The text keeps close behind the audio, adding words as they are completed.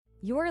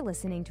You're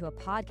listening to a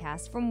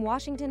podcast from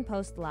Washington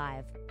Post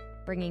Live,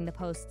 bringing the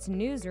Post's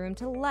newsroom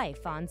to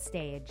life on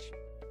stage.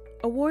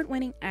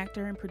 Award-winning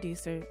actor and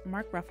producer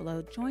Mark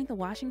Ruffalo joined the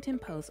Washington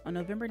Post on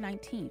November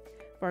 19th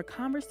for a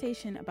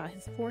conversation about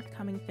his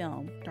forthcoming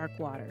film, Dark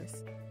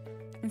Waters.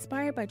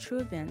 Inspired by true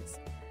events,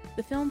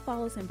 the film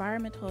follows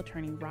environmental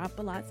attorney Rob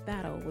Bilot's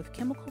battle with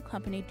chemical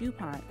company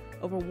DuPont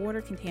over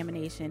water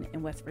contamination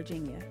in West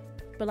Virginia.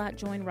 Bilot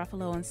joined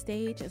Ruffalo on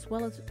stage as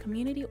well as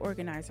community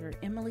organizer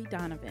Emily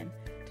Donovan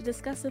to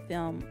discuss the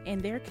film and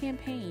their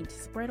campaign to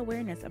spread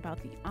awareness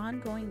about the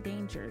ongoing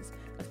dangers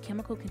of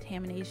chemical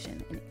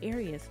contamination in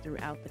areas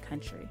throughout the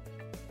country.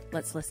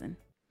 Let's listen.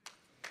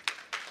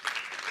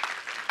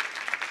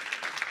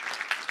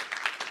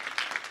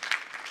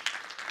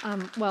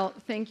 Well,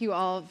 thank you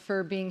all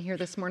for being here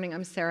this morning.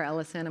 I'm Sarah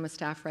Ellison. I'm a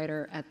staff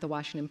writer at The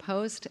Washington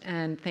Post.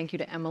 And thank you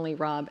to Emily,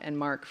 Rob, and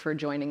Mark for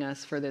joining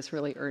us for this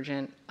really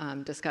urgent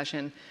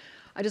discussion.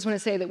 I just want to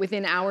say that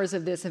within hours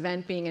of this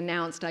event being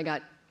announced, I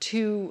got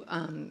two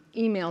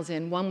emails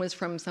in. One was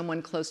from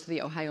someone close to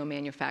the Ohio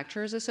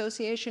Manufacturers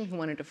Association who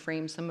wanted to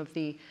frame some of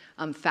the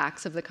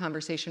facts of the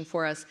conversation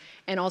for us,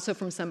 and also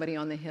from somebody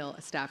on the Hill,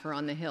 a staffer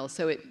on the Hill.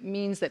 So it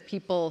means that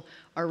people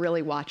are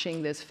really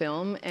watching this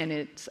film, and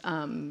it's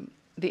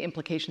the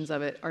implications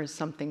of it are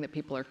something that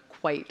people are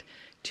quite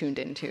tuned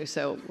into.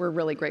 So we're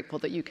really grateful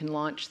that you can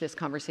launch this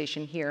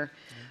conversation here.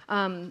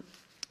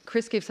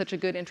 Chris gave such a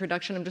good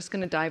introduction. I'm just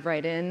going to dive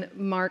right in.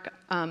 Mark,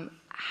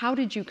 how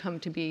did you come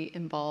to be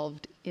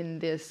involved in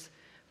this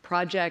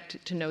project,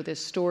 to know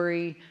this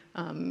story,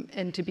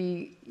 and to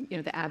be,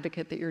 the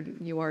advocate that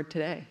you are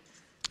today?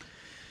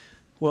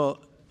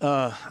 Well,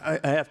 I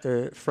have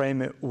to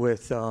frame it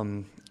with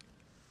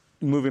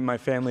moving my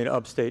family to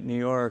upstate New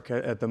York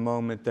at the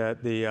moment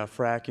that the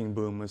fracking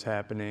boom was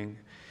happening,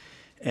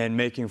 and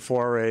making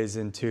forays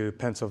into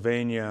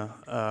Pennsylvania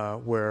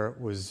where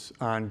it was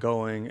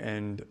ongoing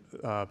and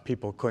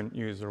people couldn't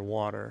use their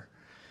water.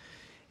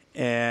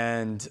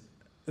 And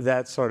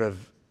that sort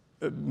of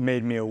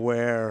made me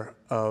aware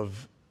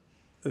of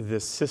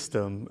this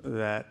system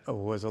that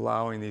was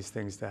allowing these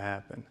things to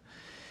happen.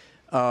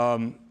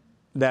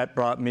 That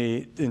brought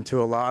me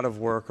into a lot of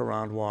work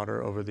around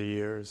water over the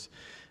years.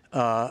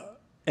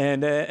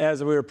 And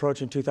as we were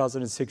approaching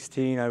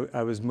 2016,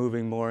 I was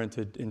moving more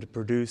into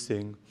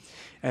producing,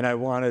 and I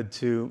wanted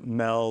to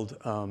meld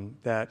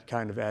that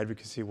kind of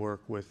advocacy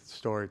work with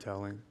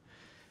storytelling,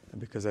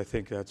 because I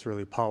think that's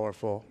really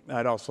powerful.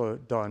 I'd also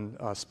done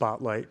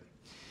Spotlight,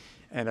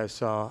 and I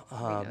saw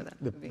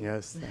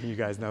yes, you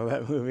guys know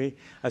that movie.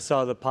 I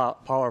saw the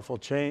powerful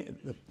change,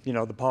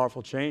 the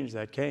powerful change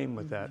that came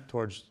with that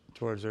towards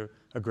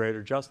a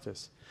greater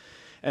justice.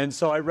 And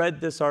so I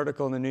read this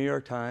article in the New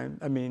York Times.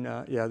 The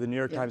New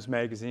York Times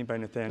Magazine by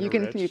Nathaniel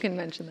Rich. You can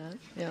mention that.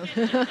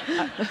 Yeah.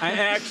 I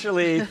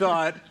actually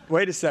thought,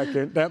 wait a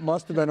second, that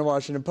must have been a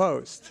Washington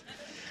Post.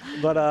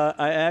 But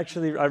I read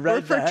that.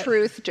 We're for that.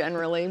 truth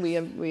generally.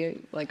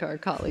 We like our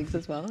colleagues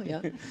as well.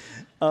 Yeah.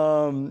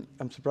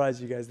 I'm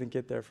surprised you guys didn't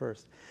get there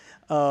first.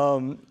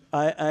 I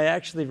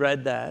actually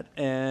read that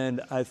and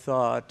I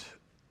thought,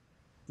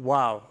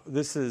 wow,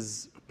 this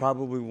is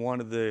probably one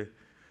of the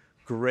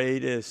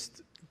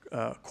greatest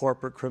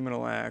corporate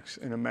criminal acts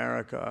in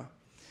America,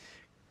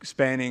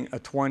 spanning a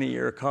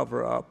 20-year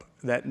cover-up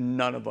that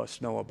none of us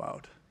know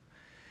about.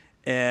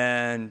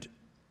 And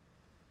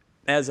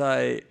as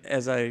I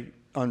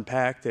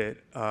unpacked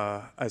it,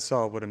 I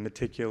saw what a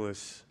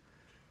meticulous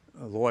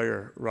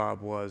lawyer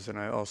Rob was, and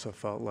I also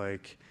felt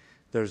like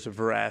there's a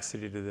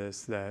veracity to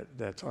this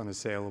that's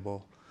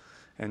unassailable.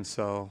 And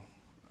so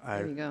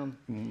I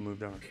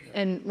moved on.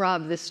 And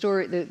Rob, the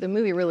story, the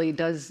movie really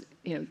does,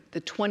 the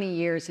 20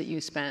 years that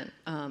you spent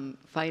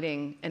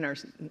fighting, and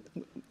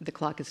the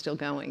clock is still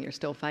going, you're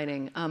still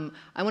fighting.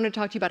 I want to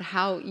talk to you about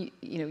how,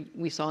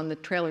 we saw in the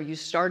trailer, you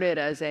started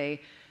as a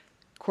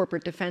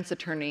corporate defense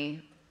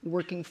attorney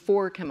working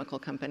for chemical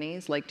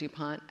companies like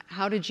DuPont.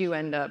 How did you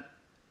end up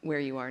where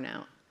you are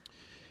now?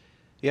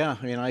 Yeah,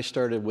 I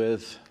started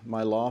with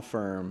my law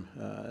firm,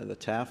 the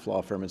Taft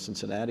Law Firm in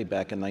Cincinnati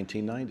back in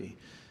 1990.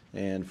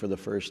 And for the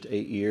first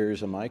 8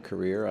 years of my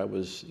career, I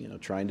was,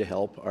 trying to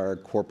help our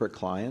corporate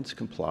clients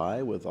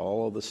comply with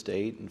all of the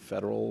state and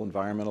federal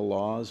environmental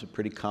laws, a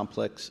pretty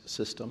complex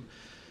system,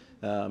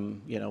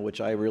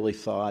 which I really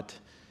thought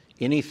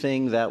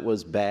anything that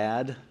was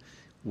bad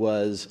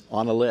was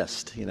on a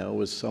list,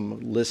 was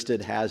some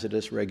listed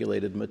hazardous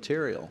regulated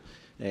material.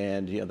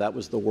 And, that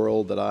was the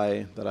world that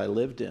I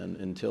lived in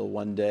until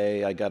one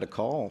day I got a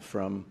call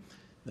from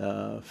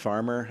a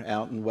farmer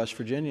out in West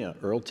Virginia,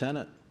 Earl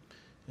Tennant.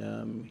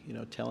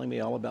 Telling me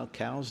all about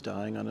cows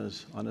dying on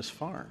his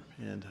farm,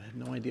 and I had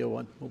no idea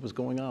what was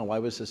going on. Why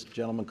was this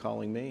gentleman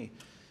calling me?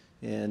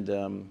 And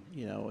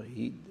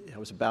I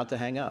was about to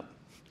hang up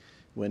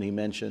when he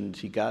mentioned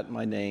he got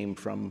my name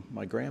from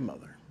my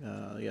grandmother.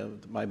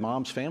 My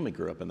mom's family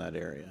grew up in that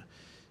area,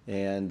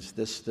 and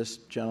this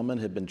gentleman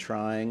had been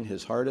trying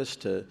his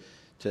hardest to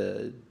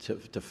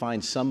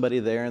find somebody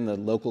there in the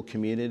local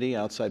community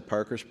outside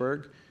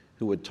Parkersburg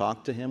who would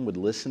talk to him, would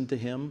listen to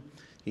him,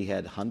 He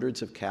had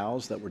hundreds of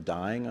cows that were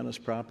dying on his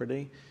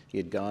property. He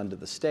had gone to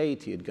the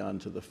state, he had gone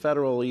to the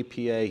federal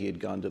EPA, he had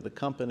gone to the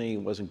company,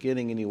 wasn't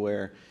getting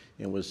anywhere,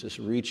 and was just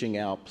reaching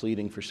out,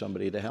 pleading for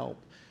somebody to help.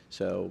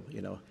 So,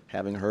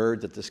 having heard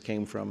that this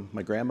came from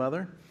my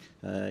grandmother,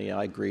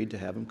 I agreed to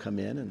have him come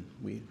in, and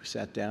we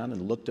sat down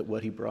and looked at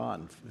what he brought,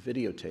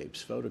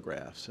 videotapes,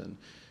 photographs, and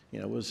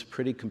it was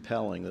pretty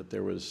compelling that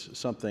there was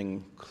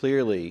something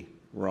clearly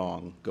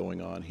wrong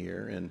going on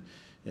here,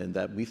 and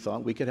that we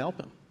thought we could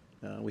help him.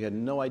 We had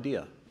no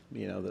idea,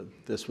 that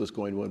this was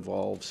going to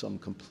involve some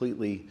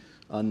completely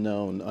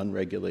unknown,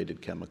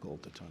 unregulated chemical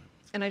at the time.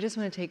 And I just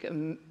want to take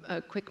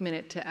a quick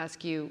minute to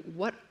ask you,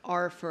 what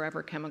are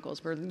forever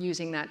chemicals? We're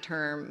using that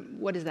term.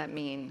 What does that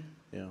mean?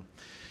 Yeah.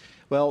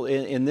 Well,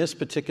 in this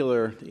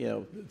particular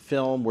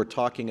film, we're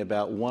talking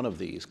about one of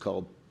these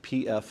called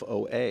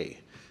PFOA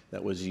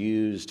that was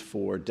used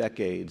for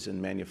decades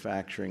in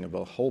manufacturing of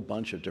a whole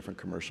bunch of different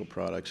commercial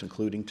products,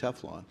 including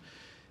Teflon.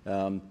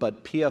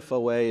 But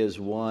PFOA is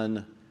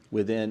one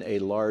within a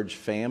large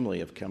family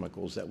of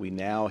chemicals that we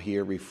now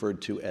hear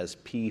referred to as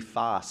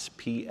PFAS,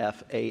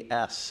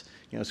 P-F-A-S.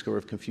 It's sort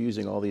of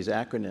confusing, all these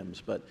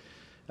acronyms, but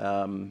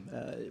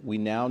we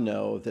now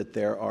know that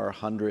there are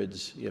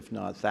hundreds, if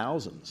not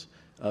thousands,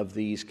 of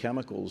these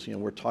chemicals.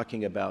 We're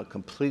talking about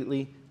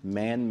completely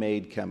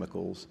man-made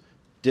chemicals,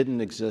 didn't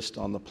exist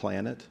on the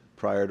planet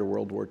prior to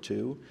World War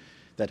II,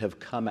 that have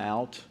come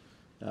out,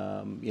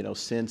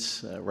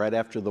 since right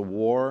after the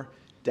war,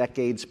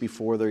 decades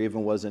before there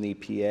even was an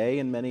EPA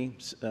in many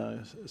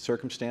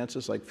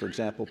circumstances, like, for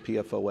example,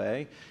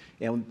 PFOA.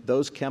 And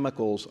those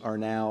chemicals are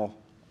now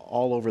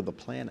all over the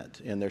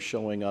planet, and they're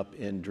showing up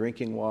in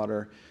drinking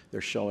water,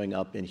 they're showing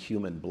up in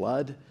human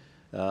blood,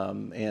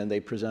 and they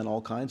present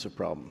all kinds of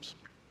problems.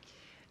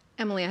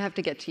 Emily, I have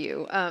to get to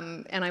you.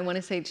 And I want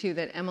to say, too,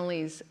 that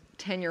Emily's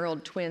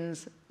 10-year-old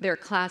twins, their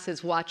class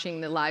is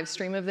watching the live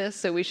stream of this,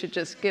 so we should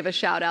just give a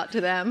shout out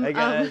to them. Hey,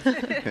 guys.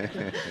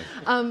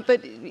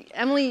 But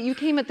Emily, you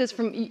came at this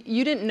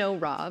you didn't know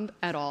Rob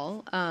at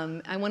all.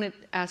 I want to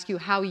ask you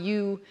how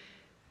you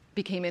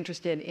became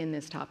interested in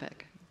this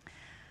topic.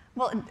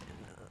 Well,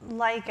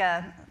 like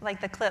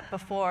the clip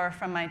before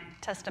from my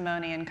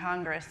testimony in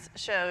Congress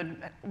showed,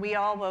 we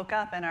all woke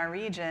up in our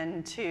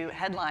region to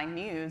headline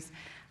news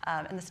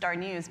in the Star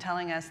News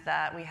telling us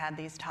that we had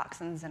these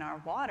toxins in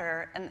our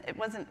water, and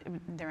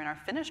they're in our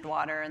finished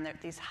water, and they're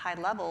at these high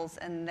levels,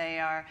 and they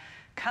are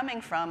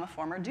coming from a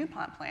former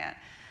DuPont plant.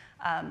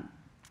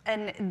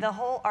 And the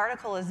whole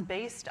article is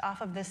based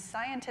off of this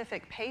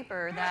scientific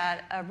paper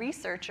that a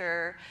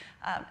researcher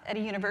at a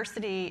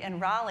university in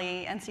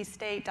Raleigh, NC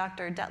State,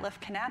 Dr. Detlef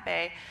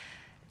Knappe,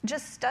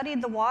 just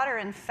studied the water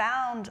and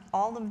found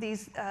all of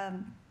these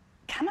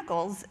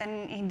chemicals,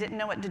 and he didn't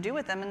know what to do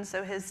with them, and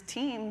so his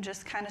team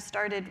just kind of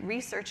started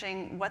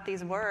researching what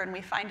these were, and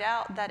we find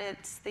out that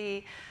it's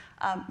the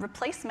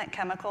replacement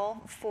chemical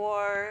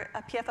for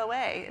a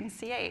PFOA and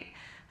C8.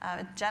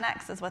 Gen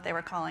X is what they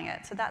were calling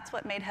it. So that's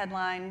what made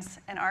headlines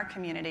in our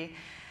community.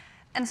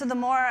 And so the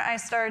more I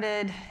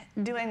started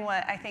doing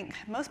what I think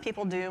most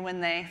people do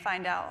when they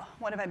find out,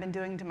 what have I been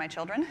doing to my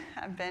children?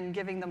 I've been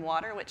giving them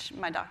water, which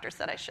my doctor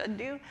said I should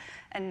do,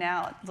 and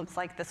now it looks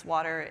like this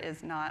water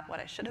is not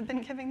what I should have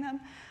been giving them.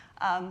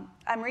 I'm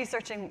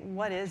researching,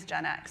 what is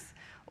Gen X?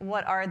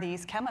 What are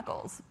these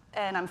chemicals?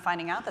 And I'm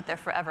finding out that they're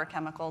forever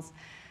chemicals.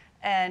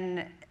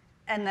 And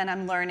then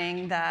I'm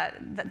learning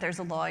that there's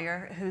a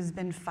lawyer who's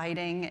been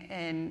fighting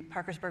in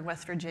Parkersburg,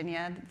 West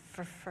Virginia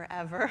for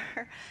forever,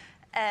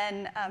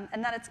 and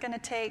that it's going to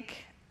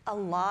take a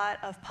lot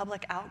of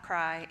public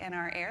outcry in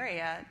our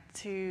area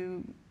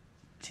to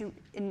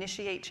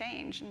initiate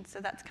change. And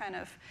so that's kind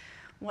of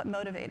what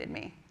motivated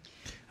me.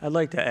 I'd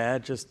like to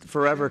add just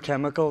Forever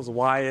Chemicals,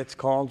 why it's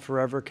called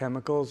Forever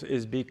Chemicals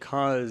is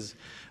because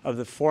of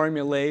the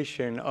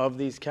formulation of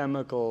these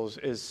chemicals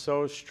is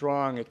so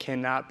strong it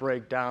cannot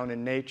break down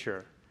in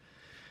nature.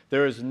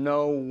 There is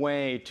no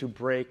way to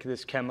break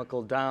this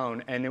chemical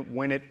down, and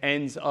when it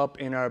ends up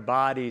in our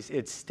bodies,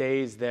 it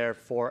stays there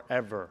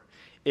forever.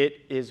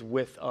 It is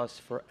with us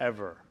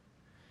forever.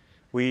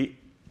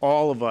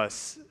 All of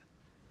us,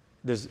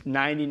 there's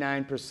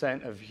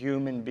 99% of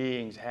human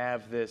beings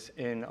have this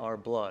in our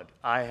blood.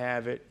 I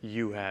have it,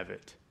 you have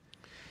it.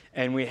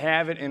 And we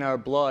have it in our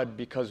blood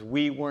because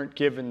we weren't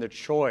given the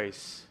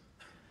choice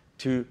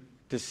to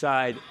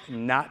decide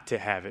not to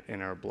have it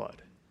in our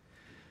blood.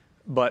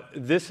 But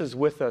this is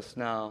with us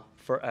now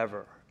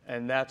forever.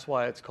 And that's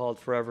why it's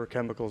called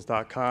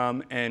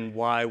foreverchemicals.com and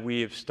why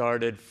we have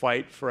started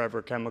Fight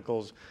Forever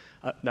Chemicals.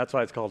 That's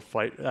why it's called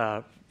Fight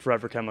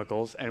Forever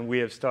Chemicals. And we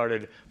have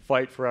started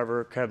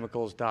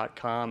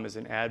fightforeverchemicals.com as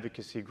an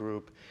advocacy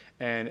group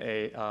and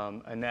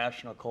a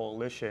national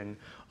coalition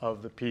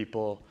of the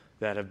people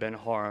that have been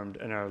harmed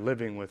and are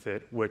living with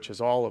it, which is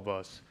all of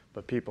us,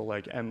 but people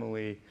like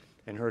Emily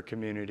and her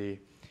community,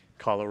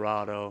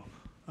 Colorado,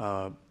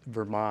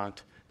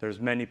 Vermont. There's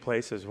many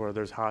places where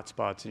there's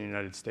hotspots in the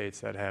United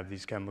States that have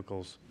these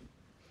chemicals.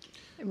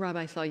 Rob,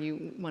 I saw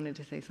you wanted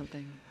to say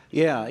something.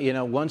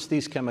 Yeah, once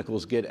these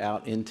chemicals get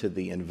out into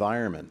the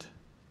environment,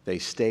 they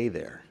stay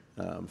there.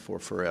 for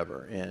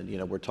forever. And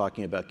we're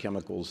talking about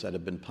chemicals that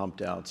have been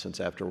pumped out since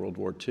after World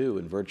War II,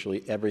 and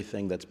virtually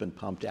everything that's been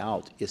pumped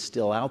out is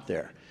still out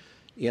there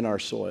in our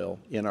soil,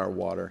 in our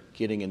water,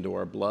 getting into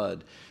our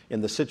blood.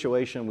 And the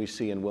situation we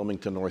see in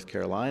Wilmington, North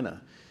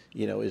Carolina,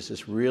 is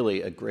this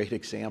really a great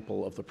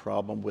example of the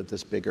problem with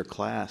this bigger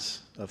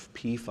class of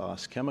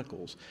PFAS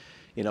chemicals.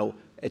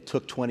 It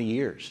took 20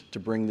 years to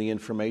bring the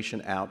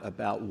information out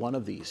about one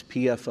of these,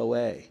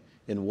 PFOA,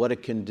 and what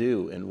it can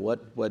do and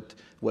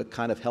what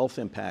kind of health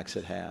impacts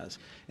it has.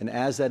 And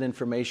as that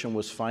information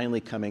was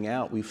finally coming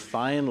out, we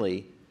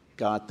finally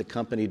got the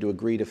company to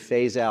agree to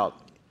phase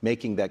out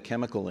making that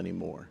chemical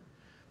anymore.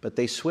 But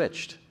they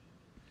switched.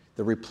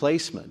 The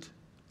replacement,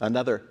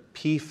 another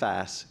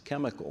PFAS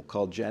chemical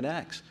called Gen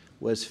X,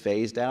 was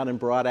phased in and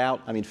brought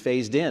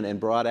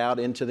out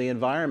into the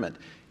environment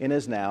and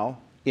is now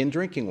in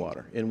drinking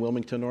water in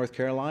Wilmington, North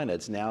Carolina.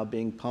 It's now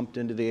being pumped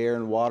into the air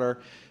and water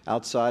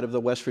outside of the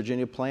West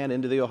Virginia plant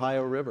into the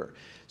Ohio River.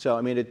 So,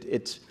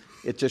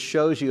 it just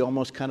shows you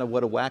almost kind of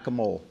what a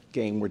whack-a-mole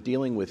game we're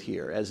dealing with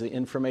here. As the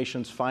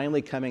information's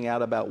finally coming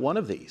out about one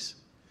of these,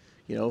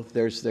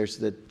 there's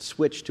the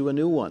switch to a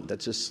new one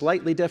that's just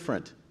slightly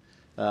different.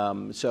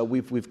 So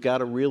we've got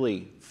to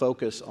really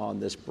focus on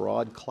this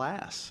broad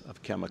class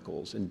of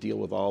chemicals and deal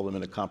with all of them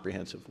in a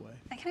comprehensive way.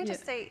 And can I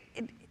just say,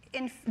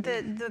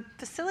 the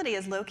facility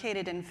is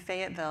located in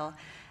Fayetteville,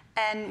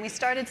 and we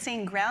started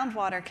seeing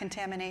groundwater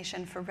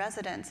contamination for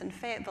residents in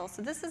Fayetteville.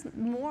 So this is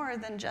more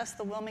than just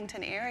the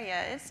Wilmington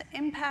area. It's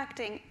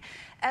impacting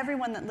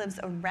everyone that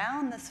lives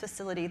around this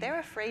facility. They're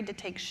afraid to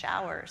take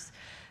showers.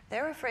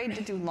 They're afraid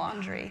to do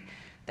laundry.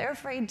 They're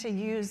afraid to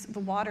use the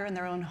water in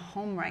their own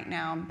home right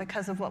now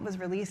because of what was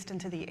released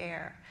into the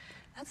air.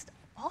 That's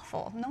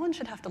awful. No one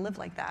should have to live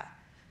like that.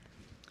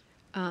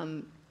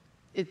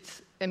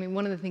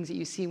 One of the things that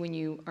you see when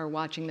you are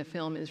watching the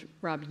film is,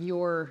 Rob,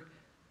 your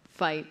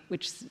fight,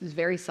 which is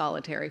very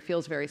solitary,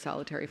 feels very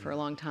solitary for a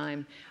long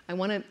time. I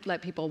want to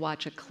let people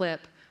watch a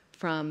clip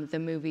from the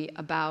movie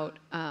about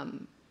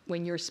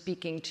when you're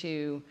speaking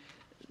to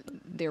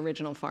the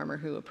original farmer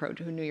who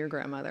knew your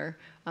grandmother,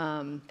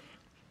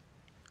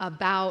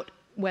 about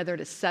whether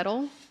to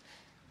settle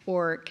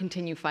or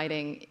continue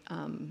fighting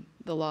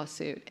the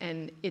lawsuit.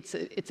 And it's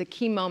a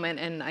key moment,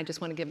 and I just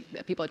want to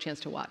give people a chance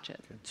to watch it.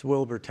 It's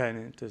Wilbur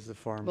Tennant is the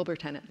farmer. Wilbur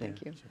Tennant,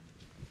 thank you. Sure.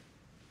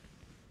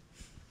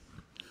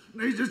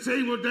 They should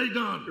say what they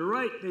done. You're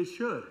right, they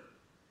should.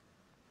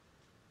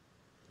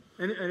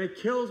 And it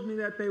kills me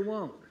that they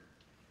won't.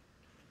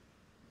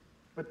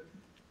 But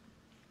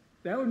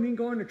that would mean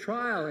going to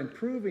trial and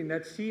proving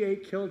that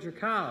C8 killed your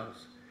cows.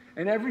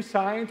 And every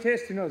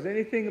scientist who knows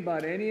anything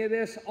about any of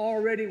this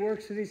already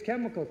works for these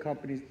chemical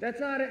companies. That's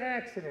not an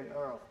accident,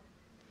 Earl.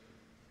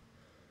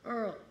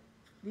 Earl,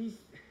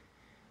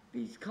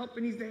 these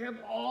companies, they have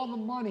all the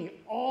money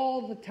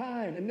all the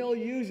time, and they'll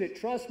use it,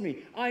 trust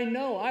me. I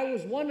know, I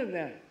was one of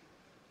them.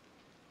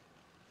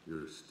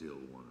 You're still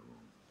one of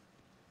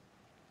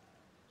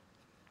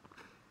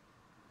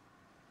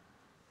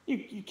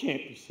them. You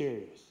can't be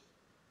serious.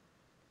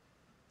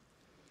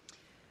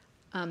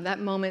 That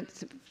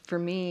moment for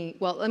me,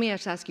 well, let me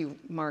just ask you,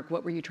 Mark,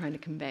 what were you trying to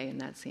convey in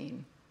that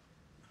scene?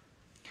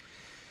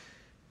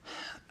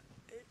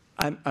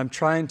 I'm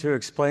trying to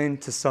explain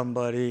to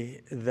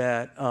somebody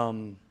that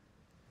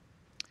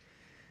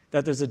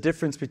that there's a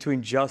difference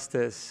between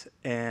justice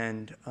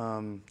and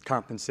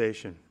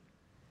compensation.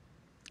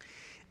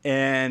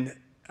 And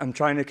I'm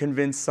trying to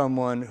convince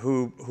someone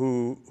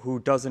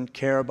who doesn't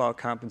care about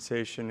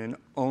compensation and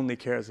only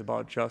cares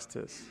about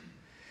justice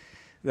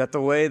that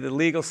the way the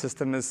legal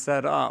system is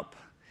set up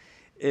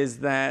is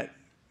that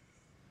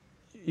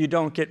you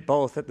don't get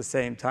both at the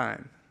same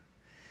time.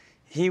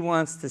 He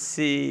wants to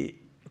see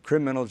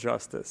criminal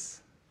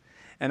justice.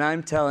 And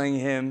I'm telling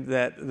him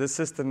that the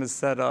system is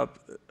set up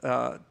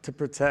to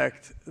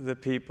protect the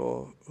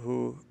people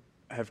who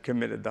have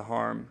committed the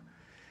harm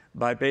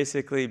by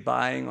basically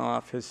buying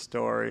off his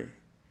story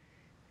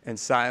and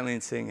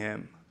silencing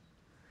him.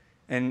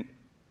 And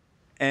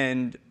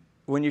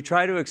when you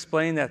try to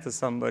explain that to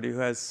somebody who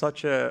has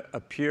such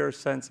a pure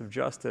sense of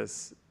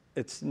justice,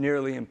 it's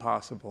nearly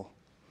impossible.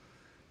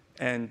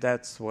 And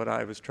that's what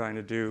I was trying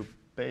to do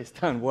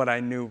based on what I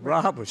knew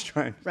Rob was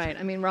trying to do. Right.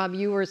 I mean, Rob,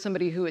 you were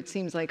somebody who it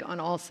seems like on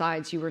all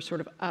sides you were sort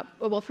of up.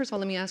 Well, first of all,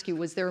 let me ask you,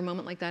 was there a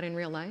moment like that in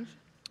real life?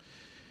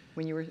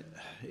 When you were...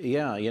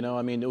 Yeah,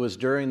 it was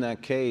during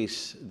that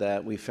case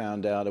that we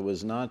found out it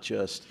was not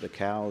just the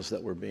cows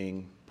that were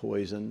being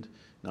poisoned,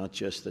 not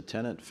just the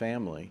Tennant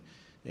family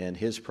and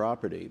his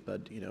property,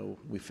 but,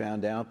 we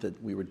found out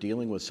that we were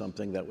dealing with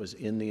something that was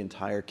in the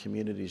entire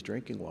community's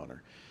drinking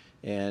water.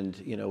 And,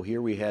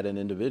 here we had an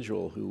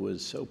individual who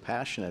was so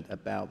passionate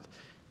about,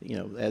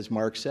 as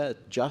Mark said,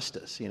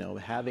 justice,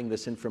 having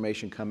this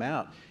information come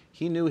out.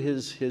 He knew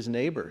his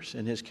neighbors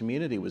and his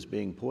community was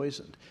being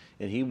poisoned,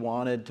 and he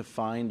wanted to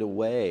find a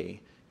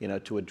way,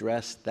 to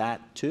address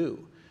that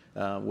too,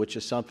 which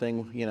is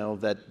something,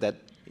 that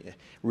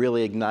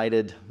really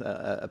ignited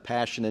a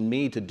passion in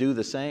me to do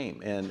the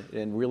same.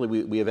 And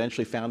really, we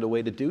eventually found a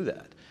way to do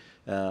that.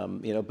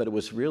 But it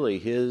was really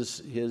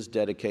his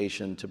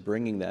dedication to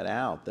bringing that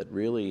out that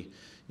really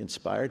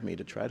inspired me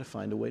to try to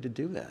find a way to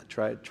do that.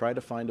 Try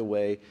to find a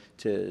way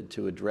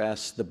to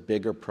address the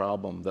bigger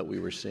problem that we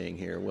were seeing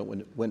here.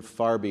 Went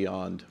far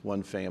beyond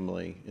one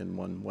family and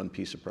one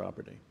piece of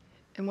property.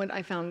 And what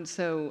I found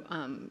so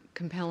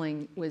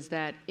compelling was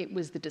that it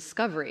was the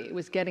discovery. It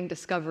was getting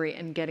discovery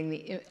and getting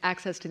the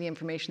access to the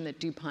information that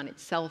DuPont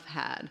itself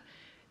had.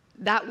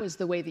 That was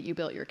the way that you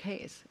built your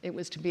case. It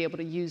was to be able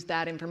to use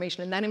that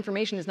information, and that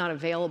information is not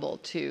available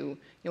to,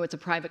 it's a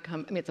private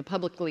it's a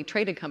publicly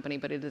traded company,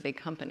 but it is a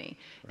company,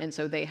 right. And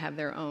so they have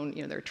their own,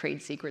 their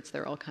trade secrets.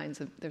 There's all kinds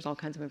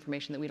of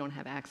information that we don't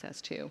have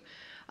access to.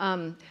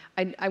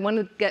 I want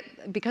to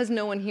get, because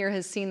no one here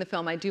has seen the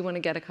film, I do want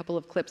to get a couple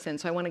of clips in,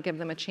 so I want to give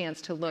them a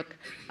chance to look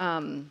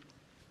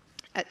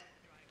at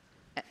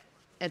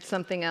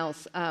something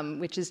else,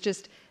 which is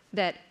just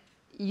that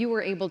you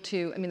were able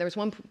to, there was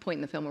one point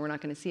in the film, and we're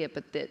not going to see it,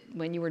 but that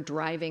when you were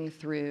driving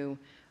through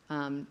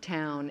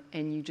town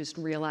and you just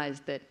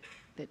realized that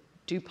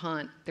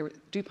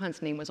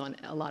DuPont's name was on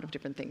a lot of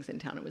different things in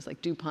town. It was like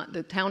DuPont,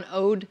 the town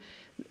owed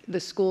the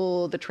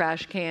school, the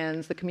trash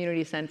cans, the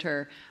community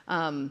center.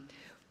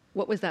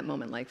 What was that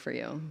moment like for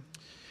you?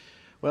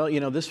 Well,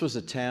 this was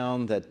a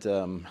town that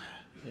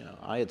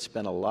I had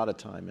spent a lot of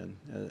time in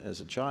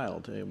as a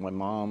child. My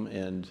mom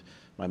and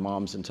my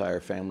mom's entire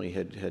family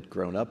had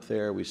grown up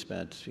there. We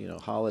spent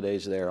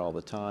holidays there all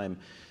the time.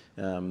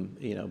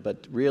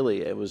 But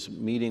really it was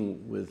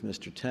meeting with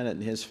Mr. Tennant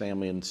and his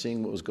family and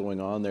seeing what was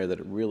going on there that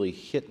it really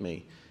hit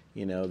me,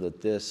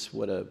 that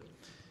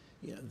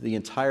the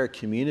entire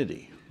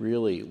community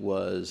really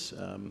was,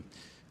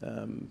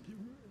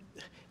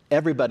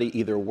 everybody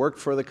either worked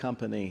for the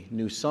company,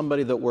 knew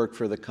somebody that worked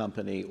for the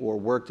company, or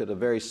worked at a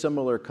very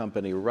similar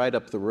company right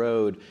up the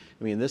road.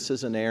 This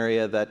is an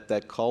area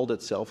that called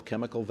itself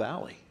Chemical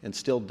Valley and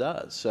still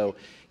does. So,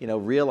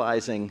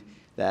 realizing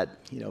that,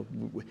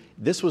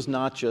 this was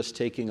not just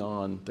taking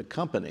on the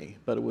company,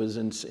 but it was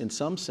in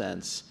some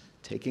sense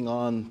taking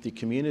on the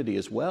community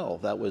as well.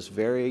 That was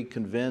very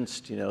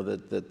convinced,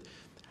 that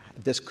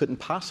this couldn't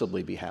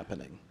possibly be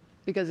happening.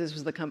 Because this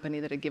was the company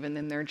that had given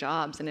them their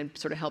jobs and had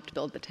sort of helped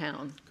build the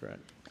town.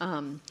 Correct.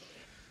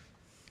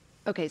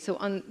 Okay, so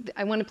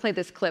I want to play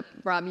this clip.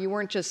 Rob, you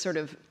weren't just sort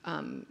of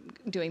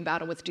doing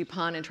battle with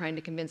DuPont and trying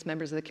to convince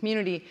members of the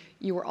community.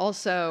 You were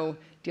also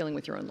dealing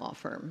with your own law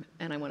firm.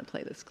 And I want to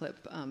play this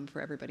clip for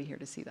everybody here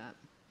to see that.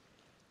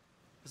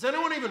 Has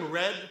anyone even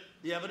read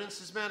the evidence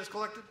this man has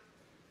collected?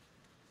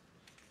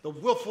 The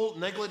willful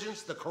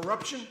negligence, the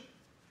corruption?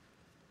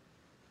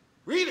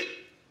 Read it.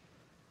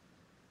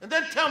 And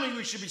then tell me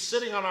we should be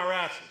sitting on our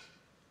asses.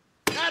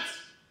 That's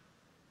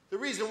the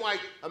reason why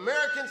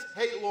Americans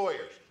hate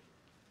lawyers.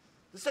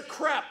 This is the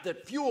crap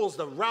that fuels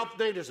the Ralph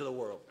Naders of the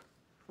world.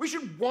 We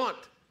should want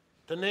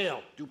to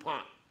nail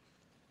DuPont.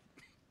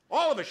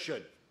 All of us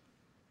should.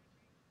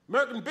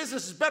 American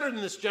business is better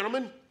than this,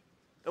 gentlemen.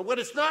 And when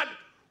it's not,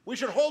 we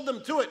should hold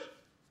them to it.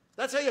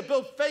 That's how you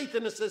build faith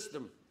in the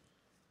system.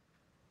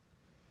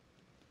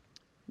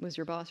 Was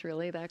your boss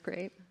really that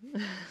great?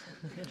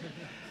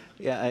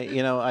 Yeah,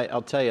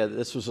 I'll tell you,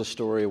 this was a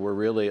story where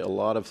really a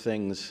lot of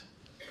things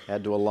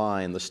had to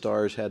align. The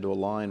stars had to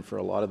align for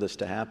a lot of this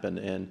to happen.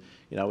 And,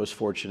 I was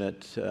fortunate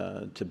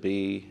to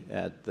be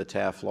at the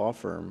Taft Law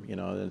Firm,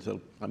 and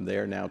so I'm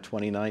there now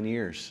 29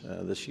 years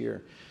this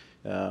year.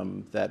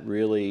 That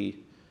really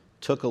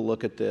took a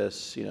look at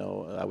this.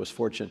 I was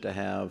fortunate to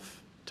have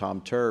Tom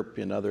Terp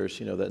and others,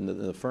 that in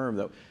the firm,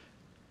 that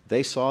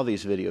they saw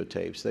these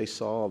videotapes, they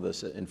saw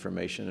this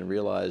information and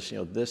realized,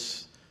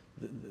 this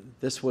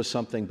was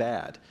something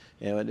bad.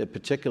 And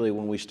particularly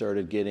when we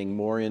started getting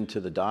more into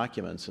the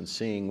documents and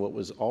seeing what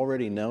was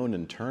already known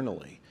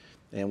internally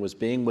and was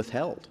being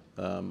withheld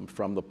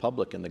from the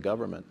public and the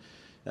government.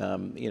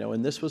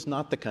 And this was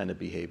not the kind of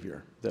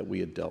behavior that we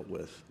had dealt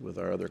with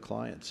our other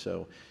clients.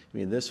 So,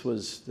 this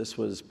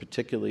was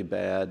particularly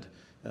bad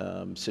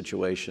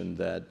situation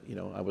that,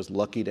 I was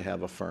lucky to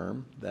have a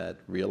firm that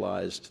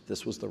realized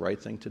this was the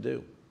right thing to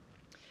do.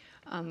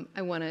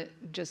 I want to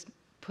just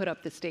put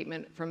up the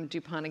statement from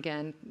DuPont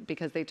again,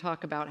 because they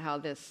talk about how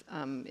this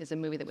is a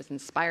movie that was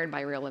inspired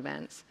by real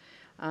events.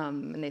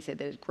 And they say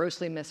that it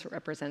grossly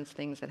misrepresents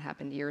things that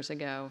happened years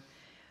ago.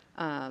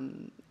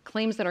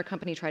 Claims that our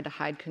company tried to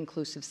hide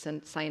conclusive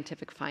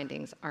scientific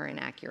findings are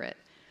inaccurate.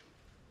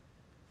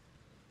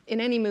 In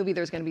any movie,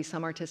 there's going to be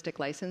some artistic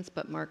license,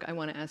 but Mark, I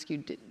want to ask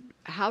you,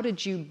 how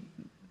did you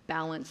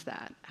balance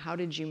that? How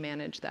did you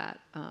manage that?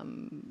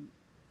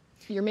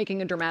 You're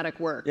making a dramatic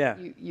work. Yeah.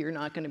 You're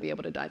not going to be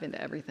able to dive into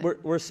everything.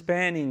 We're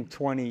spanning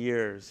 20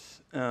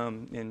 years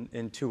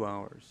in 2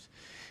 hours.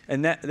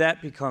 And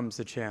that becomes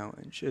the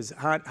challenge, is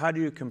how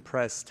do you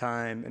compress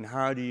time and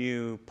how do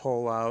you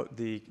pull out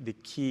the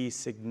key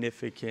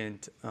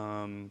significant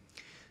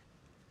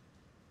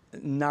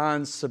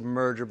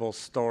non-submergible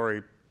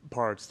story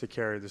parts to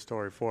carry the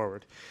story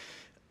forward.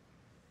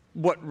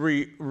 What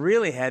we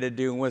really had to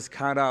do was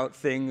cut out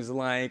things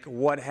like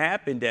what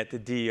happened at the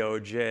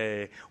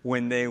DOJ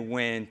when they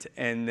went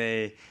and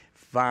they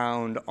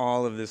found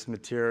all of this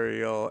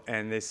material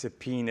and they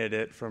subpoenaed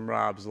it from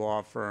Rob's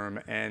law firm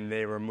and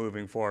they were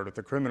moving forward with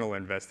a criminal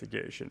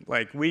investigation.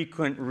 Like, we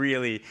couldn't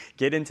really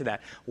get into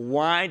that.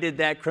 Why did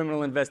that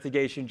criminal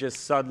investigation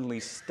just suddenly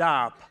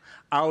stop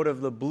out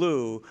of the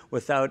blue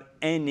without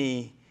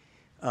any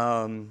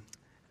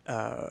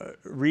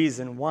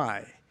reason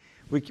why?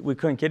 We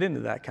couldn't get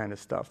into that kind of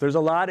stuff. There's a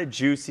lot of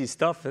juicy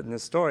stuff in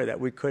this story that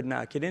we could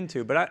not get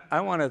into. But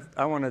I want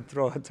to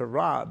throw it to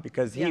Rob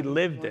because he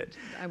lived it.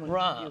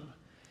 Rob,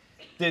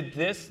 did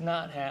this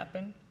not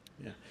happen?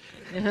 Yeah.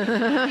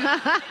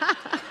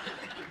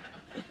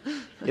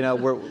 You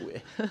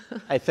know,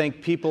 I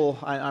think people,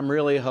 I'm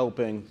really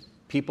hoping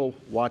people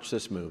watch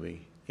this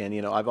movie. And,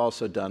 you know, I've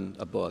also done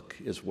a book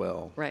as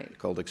well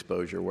called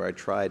Exposure, where I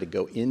try to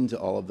go into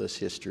all of this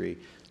history,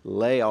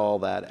 lay all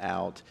that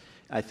out.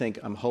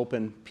 I'm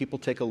hoping people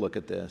take a look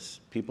at this.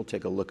 People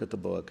take a look at the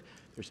book.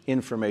 There's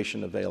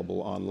information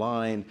available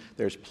online.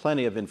 There's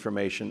plenty of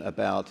information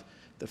about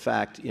the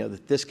fact, you know,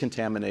 that this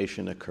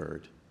contamination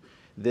occurred.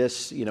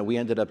 This, you know, we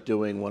ended up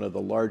doing one of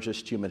the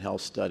largest human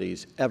health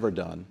studies ever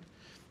done,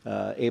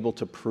 able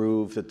to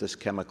prove that this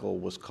chemical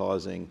was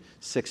causing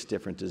 6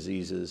 different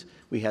diseases.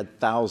 We had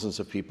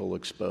thousands of people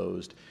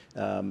exposed.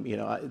 You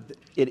know,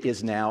 it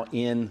is now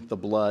in the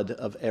blood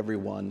of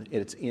everyone.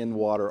 It's in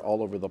water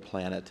all over the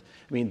planet.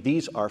 I mean,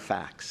 these are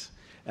facts.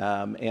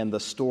 And the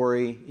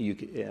story,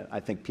 I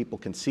think people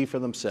can see for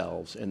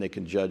themselves and they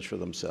can judge for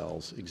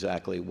themselves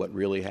exactly what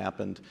really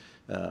happened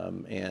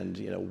and,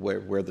 you know,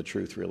 where the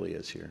truth really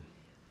is here.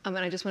 And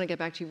I just want to get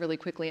back to you really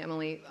quickly,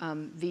 Emily.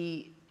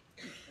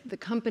 The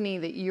company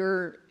that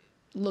you're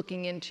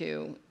looking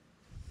into,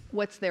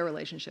 what's their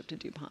relationship to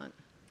DuPont?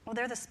 Well,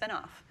 they're the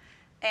spinoff.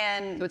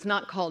 And so it's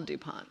not called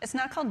DuPont. It's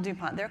not called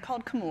DuPont. They're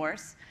called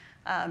Chemours.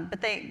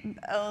 But they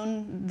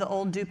own the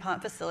old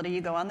DuPont facility. You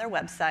go on their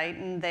website,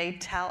 and they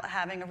tout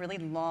having a really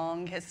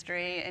long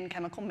history in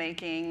chemical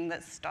making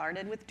that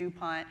started with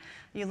DuPont.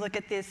 You look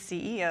at this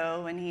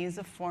CEO, and he's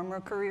a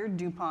former career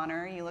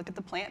DuPonter. You look at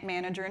the plant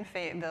manager in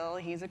Fayetteville.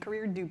 He's a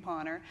career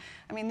DuPonter.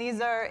 I mean,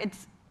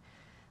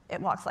 it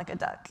walks like a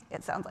duck.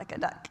 It sounds like a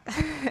duck.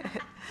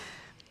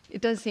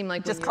 It does seem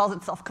like... It just calls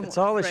itself Chemours. It's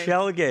all a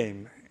shell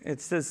game.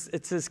 It's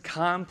this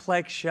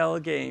complex shell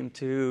game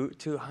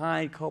to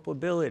hide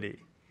culpability.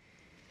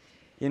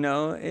 You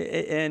know,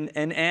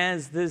 and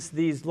as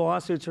these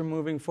lawsuits are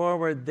moving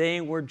forward,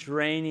 they were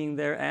draining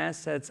their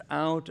assets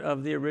out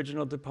of the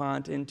original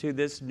DuPont into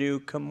this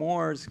new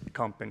Chemours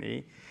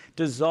company,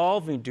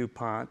 dissolving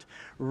DuPont,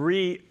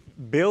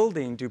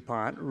 rebuilding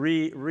DuPont,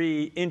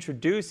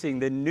 reintroducing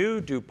the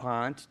new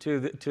DuPont to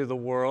the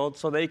world,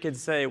 so they could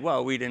say,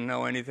 well, we didn't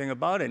know anything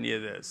about any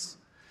of this.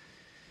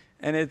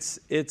 And it's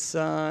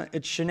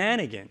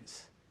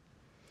shenanigans.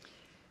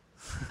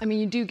 I mean,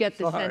 you do get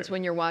the sense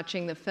when you're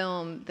watching the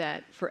film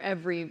that for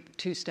every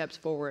 2 steps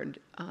forward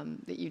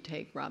that you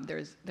take, Rob,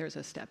 there's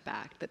a step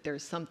back, that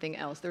there's something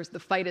else. The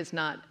fight is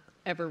not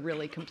ever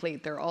really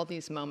complete. There are all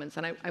these moments.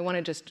 And I want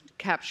to just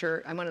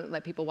I want to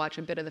let people watch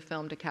a bit of the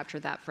film to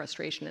capture that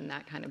frustration and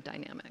that kind of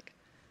dynamic.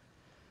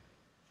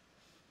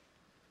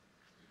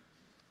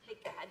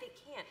 They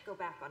can't go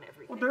back on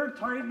everything. Well, they're a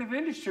titan of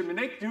industry. I mean,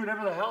 they can do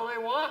whatever the hell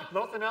they want.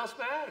 Nothing else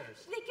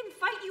matters. They can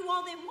fight you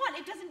all they want.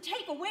 It doesn't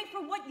take away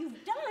from what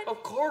you've done.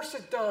 Of course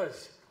it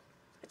does.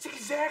 It's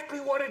exactly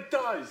what it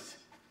does.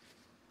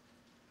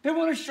 They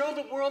want to show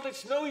the world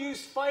it's no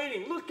use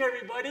fighting. Look,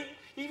 everybody,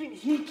 even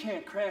he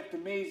can't craft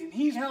amazing.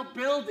 He's helped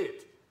build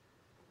it.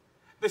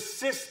 The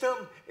system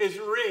is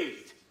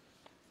rigged.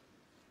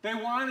 They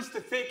want us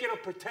to think it'll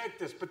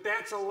protect us, but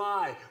that's a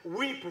lie.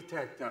 We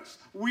protect us.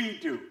 We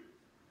do.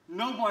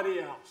 Nobody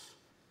else.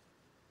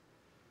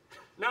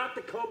 Not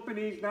the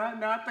companies, not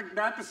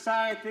the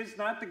scientists,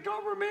 not the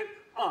government,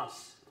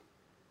 us.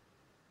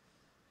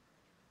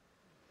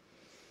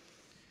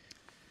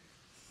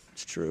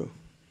 It's true.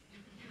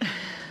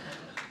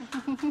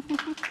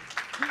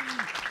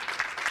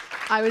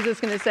 I was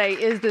just going to say,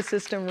 is the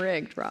system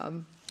rigged,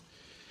 Rob?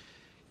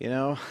 You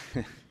know,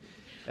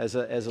 as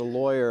a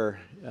lawyer,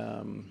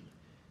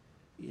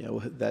 you know,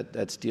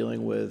 that's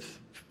dealing with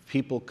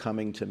people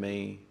coming to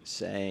me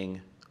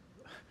saying,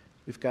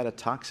 we've got a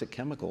toxic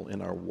chemical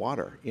in our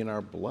water, in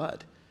our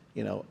blood.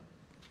 You know,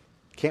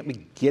 can't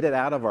we get it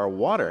out of our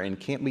water? And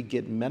can't we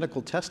get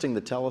medical testing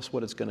to tell us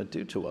what it's going to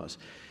do to us?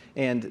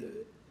 And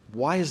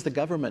why is the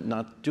government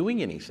not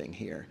doing anything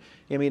here?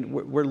 I mean,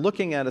 we're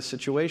looking at a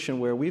situation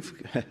where we've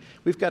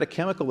got a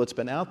chemical that's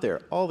been out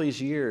there all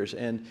these years,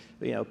 and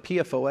you know,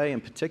 PFOA in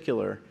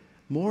particular,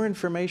 more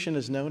information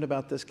is known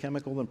about this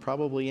chemical than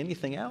probably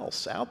anything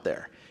else out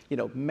there. You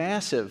know,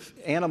 massive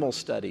animal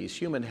studies,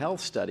 human health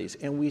studies,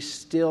 and we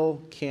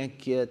still can't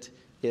get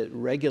it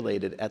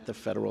regulated at the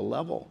federal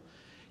level.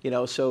 You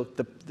know, so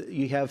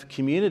you have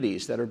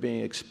communities that are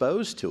being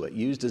exposed to it,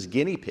 used as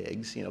guinea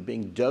pigs, you know,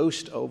 being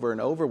dosed over and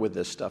over with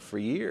this stuff for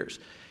years.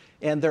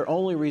 And their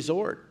only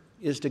resort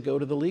is to go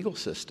to the legal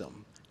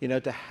system, you know,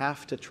 to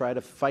have to try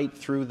to fight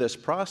through this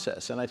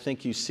process. And I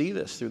think you see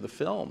this through the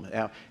film,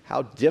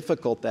 how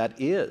difficult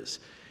that is.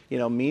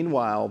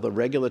 Meanwhile, the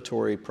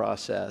regulatory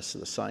process,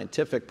 the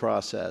scientific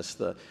process,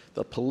 the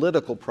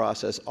political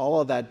process, all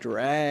of that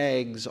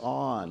drags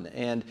on,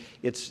 and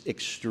it's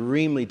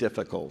extremely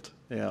difficult,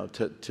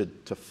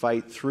 to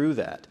fight through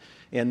that.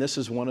 And this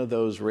is one of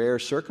those rare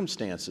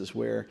circumstances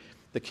where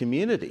the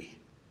community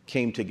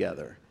came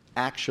together,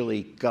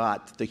 actually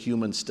got the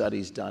human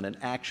studies done, and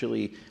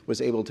actually was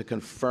able to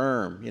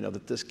confirm,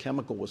 that this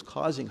chemical was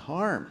causing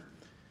harm.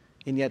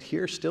 And yet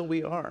here still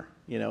we are.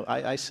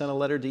 I sent a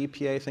letter to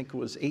EPA, I think it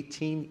was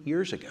 18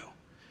 years ago,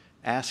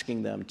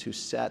 asking them to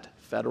set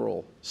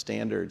federal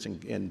standards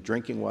and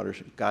drinking water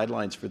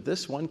guidelines for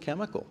this one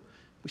chemical.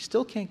 We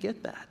still can't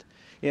get that.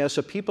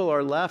 So people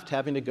are left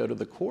having to go to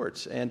the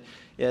courts, and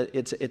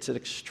it's an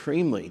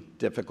extremely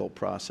difficult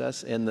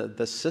process, and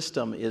the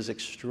system is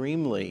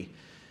extremely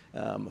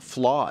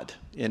flawed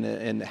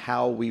in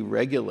how we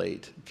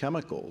regulate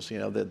chemicals.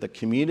 The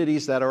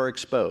communities that are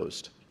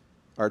exposed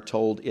are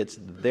told it's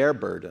their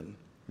burden.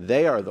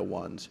 They are the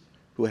ones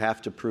who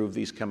have to prove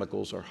these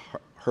chemicals are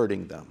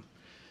hurting them.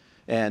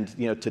 And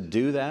to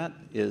do that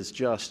is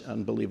just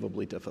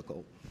unbelievably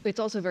difficult. It's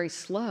also very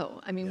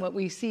slow. I mean, what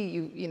we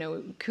see,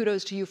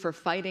 kudos to you for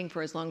fighting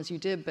for as long as you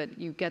did, but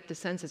you get the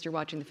sense as you're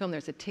watching the film,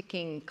 there's a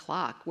ticking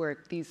clock where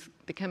the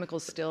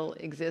chemicals still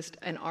exist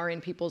and are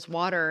in people's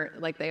water,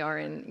 like they are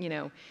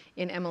in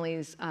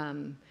Emily's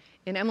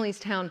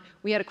town.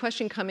 We had a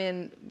question come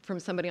in from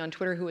somebody on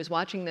Twitter who was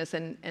watching this,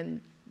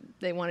 and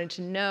they wanted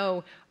to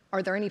know,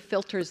 are there any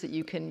filters that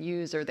you can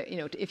use, or that,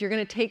 if you're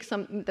going to take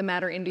the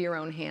matter into your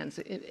own hands,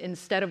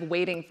 instead of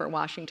waiting for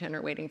Washington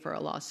or waiting for a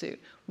lawsuit,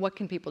 what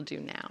can people do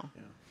now?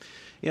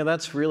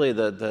 That's really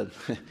the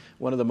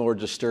one of the more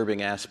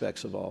disturbing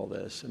aspects of all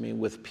this. I mean,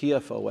 with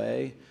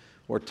PFOA,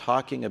 we're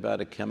talking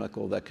about a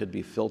chemical that could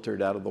be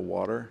filtered out of the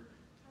water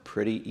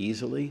pretty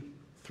easily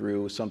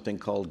through something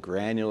called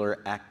granular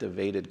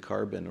activated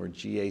carbon, or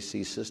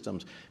GAC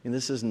systems. I mean,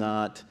 this is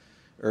not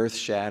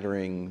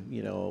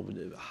earth-shattering,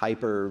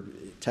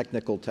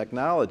 hyper-technical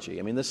technology.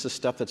 I mean, this is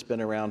stuff that's been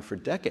around for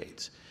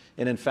decades.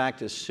 And in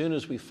fact, as soon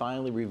as we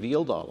finally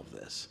revealed all of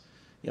this,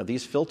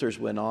 these filters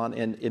went on,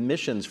 and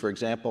emissions, for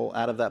example,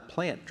 out of that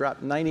plant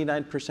dropped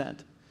 99%.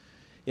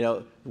 We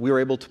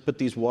were able to put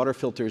these water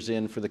filters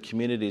in for the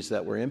communities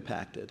that were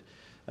impacted.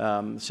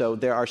 So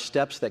there are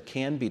steps that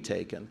can be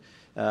taken.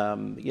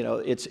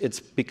 It's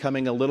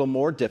becoming a little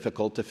more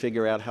difficult to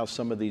figure out how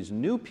some of these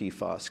new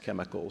PFAS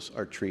chemicals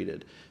are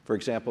treated. For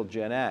example,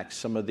 Gen X,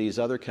 some of these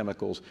other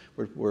chemicals,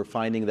 we're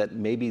finding that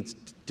maybe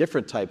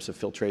different types of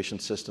filtration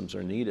systems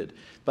are needed.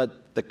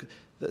 But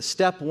the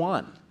step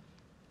one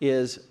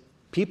is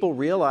people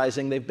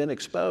realizing they've been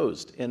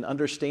exposed and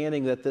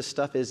understanding that this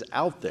stuff is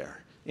out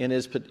there and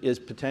is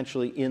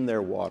potentially in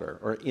their water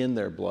or in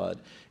their blood.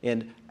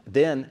 And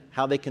then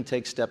how they can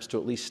take steps to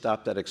at least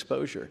stop that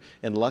exposure.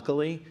 And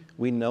luckily,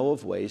 we know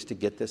of ways to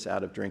get this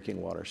out of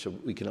drinking water so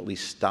we can at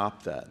least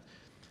stop that.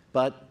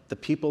 But the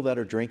people that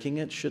are drinking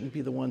it shouldn't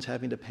be the ones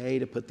having to pay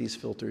to put these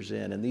filters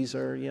in. And these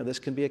are, this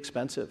can be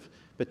expensive,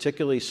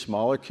 particularly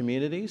smaller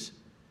communities.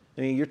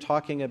 I mean, you're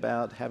talking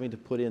about having to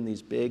put in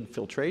these big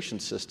filtration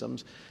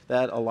systems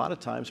that a lot of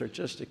times are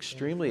just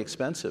extremely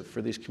expensive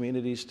for these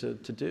communities to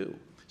do.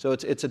 So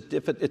it's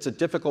a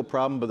difficult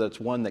problem, but it's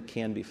one that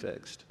can be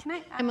fixed.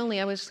 Emily,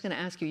 I was just going to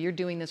ask you, you're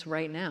doing this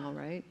right now,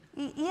 right?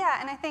 Yeah,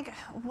 and I think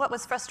what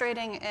was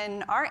frustrating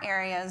in our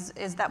areas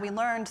is that we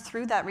learned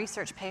through that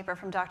research paper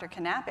from Dr.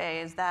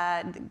 Knappe is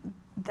that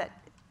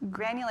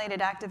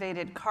granulated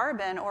activated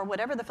carbon, or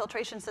whatever the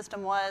filtration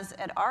system was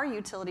at our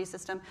utility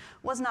system,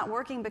 was not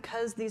working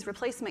because these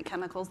replacement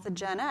chemicals, the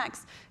Gen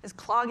X, is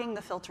clogging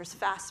the filters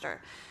faster.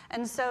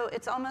 And so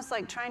it's almost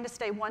like trying to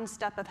stay one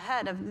step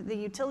ahead of the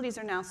utilities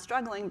are now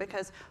struggling,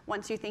 because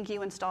once you think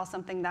you install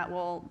something that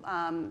will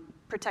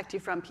protect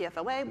you from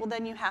PFOA, well,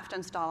 then you have to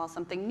install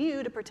something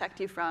new to protect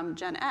you from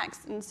Gen X.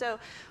 And so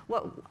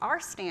what our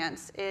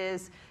stance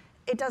is,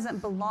 it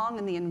doesn't belong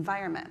in the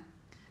environment.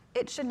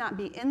 It should not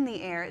be in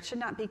the air. It should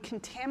not be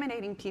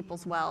contaminating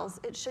people's wells.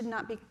 It should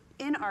not be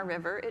in our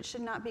river. It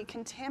should not be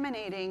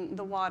contaminating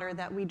the water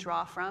that we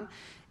draw from.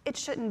 It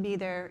shouldn't be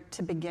there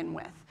to begin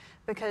with,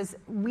 because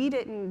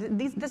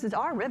this is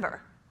our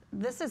river.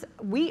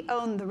 We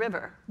own the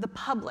river. The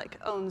public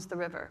owns the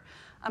river.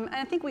 And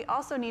I think we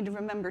also need to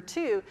remember,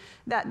 too,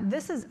 that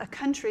this is a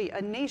country,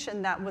 a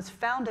nation that was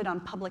founded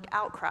on public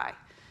outcry.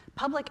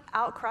 Public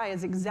outcry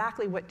is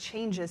exactly what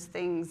changes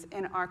things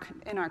in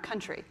our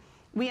country.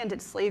 We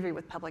ended slavery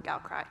with public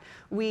outcry.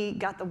 We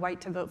got the right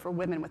to vote for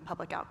women with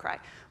public outcry.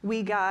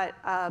 We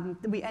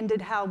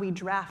ended how we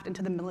draft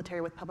into the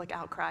military with public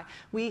outcry.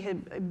 We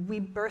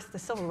birthed the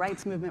civil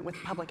rights movement with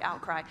public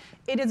outcry.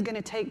 It is going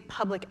to take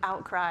public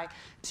outcry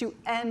to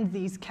end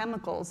these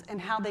chemicals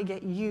and how they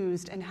get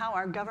used and how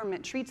our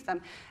government treats them.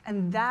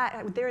 And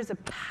that there is a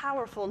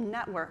powerful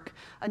network,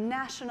 a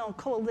national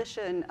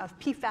coalition of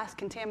PFAS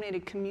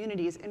contaminated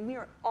communities, and we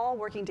are all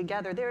working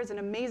together. There is an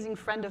amazing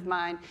friend of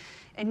mine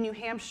in New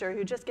Hampshire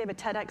who just gave a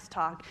TEDx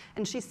talk,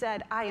 and she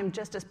said, I am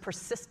just as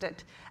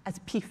persistent as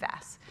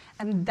PFAS.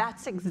 And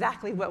that's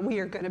exactly what we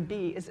are going to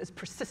be, is as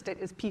persistent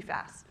as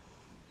PFAS.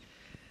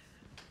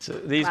 So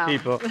these Wow.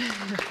 people,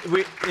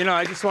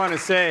 I just want to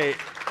say,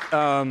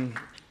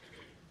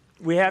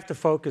 we have to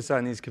focus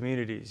on these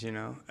communities,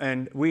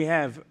 and we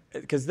have,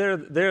 because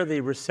they're the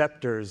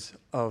receptors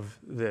of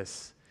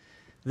this.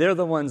 They're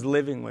the ones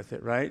living with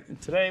it, right? And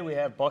today we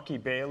have Bucky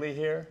Bailey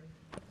here.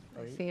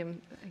 I see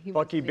him.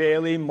 Bucky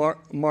Bailey,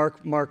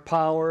 Mark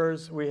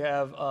Powers. We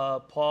have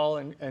Paul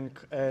and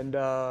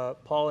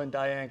Paul and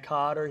Diane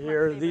Cotter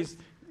here.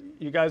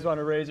 You guys want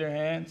to raise your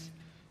hands?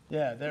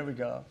 Yeah, there we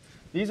go.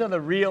 These are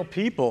the real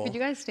people. Could you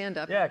guys stand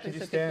up? Yeah, could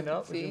you stand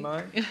up? Would you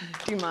mind? Do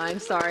you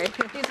mind? Sorry.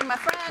 These are my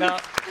friends. Now,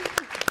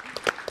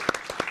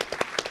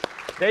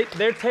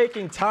 they're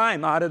taking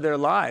time out of their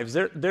lives.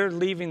 They're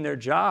leaving their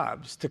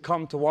jobs to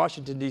come to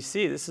Washington,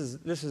 D.C. This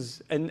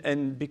is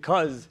and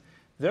because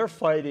they're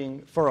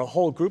fighting for a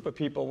whole group of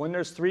people. When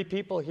there's 3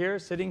 people here,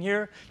 sitting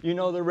here,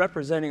 they're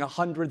representing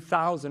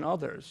 100,000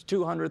 others,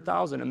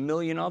 200,000, 1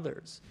 million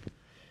others.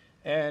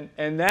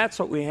 And that's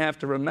what we have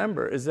to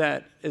remember is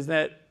that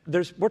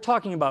we're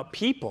talking about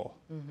people.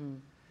 Mm-hmm.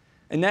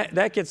 And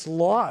that gets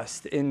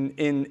lost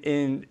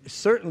in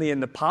certainly in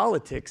the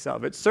politics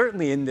of it,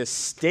 certainly in this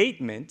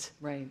statement.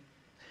 Right.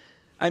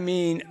 I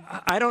mean,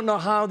 I don't know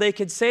how they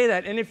could say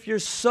that. And if you're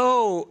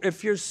so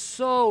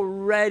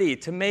ready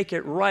to make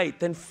it right,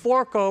 then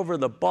fork over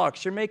the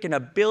bucks. You're making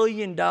 $1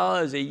 billion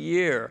a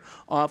year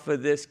off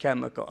of this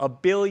chemical.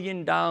 $1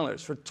 billion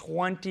for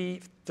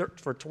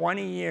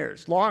 20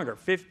 years, longer,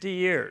 50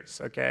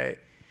 years, okay?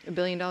 $1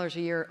 billion a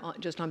year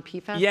just on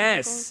PFAS?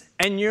 Yes,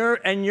 chemicals?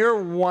 and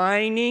you're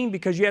whining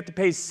because you have to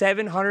pay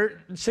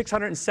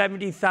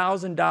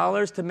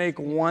 $670,000 to make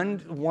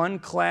one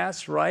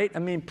class right. I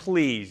mean,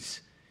 please,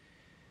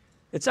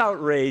 it's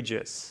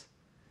outrageous.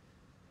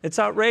 It's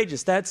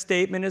outrageous. That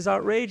statement is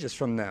outrageous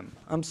from them.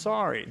 I'm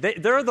sorry.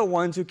 They're the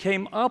ones who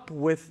came up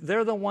with.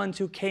 They're the ones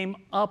who came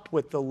up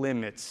with the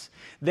limits.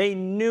 They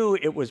knew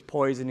it was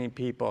poisoning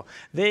people.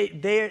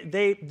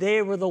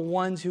 They were the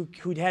ones who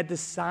had the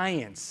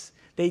science.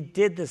 They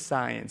did the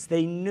science.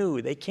 They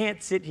knew. They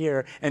can't sit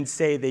here and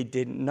say they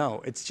didn't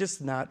know. It's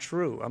just not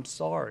true. I'm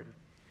sorry.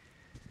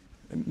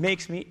 It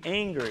makes me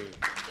angry.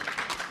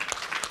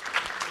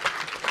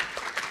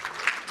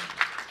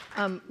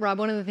 Rob,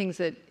 one of the things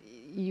that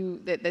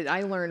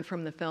I learned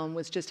from the film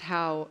was just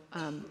how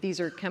these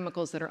are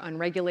chemicals that are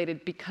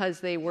unregulated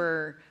because they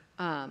were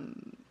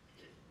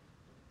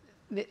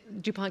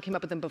DuPont came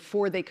up with them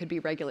before they could be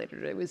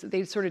regulated.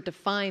 They sort of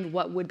defined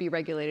what would be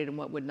regulated and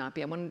what would not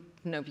be. I want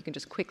to know if you can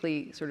just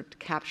quickly sort of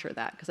capture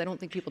that, because I don't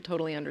think people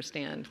totally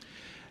understand.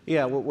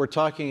 Yeah, we're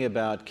talking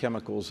about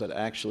chemicals that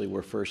actually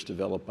were first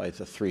developed by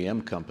the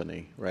 3M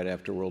company right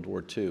after World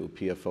War II,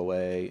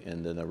 PFOA,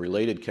 and then a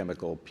related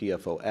chemical,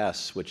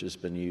 PFOS, which has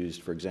been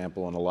used, for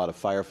example, in a lot of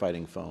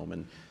firefighting foam.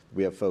 And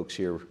we have folks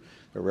here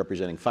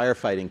representing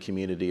firefighting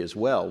community as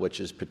well, which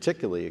is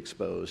particularly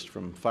exposed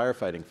from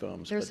firefighting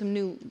foams. There's some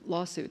new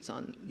lawsuits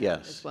on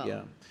that as well.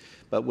 Yeah.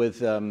 But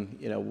with,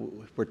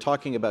 we're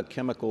talking about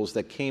chemicals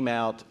that came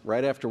out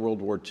right after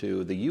World War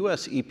II. The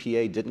U.S.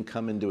 EPA didn't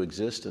come into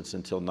existence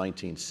until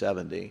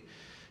 1970.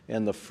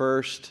 And the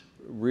first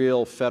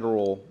real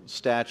federal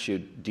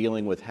statute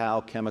dealing with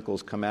how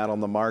chemicals come out on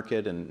the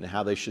market and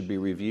how they should be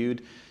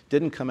reviewed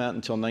didn't come out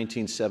until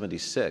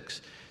 1976.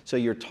 So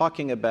you're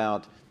talking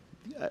about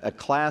a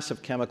class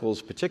of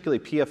chemicals, particularly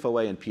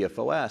PFOA and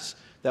PFOS,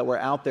 that were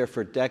out there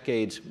for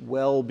decades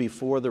well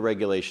before the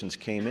regulations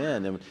came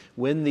in. And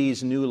when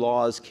these new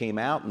laws came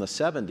out in the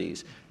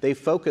 70s, they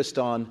focused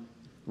on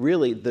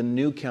really the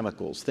new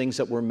chemicals, things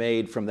that were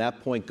made from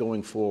that point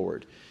going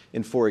forward.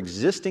 And for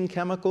existing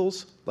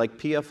chemicals like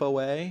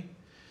PFOA,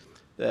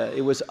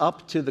 it was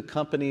up to the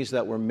companies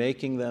that were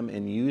making them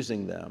and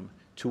using them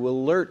to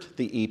alert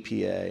the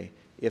EPA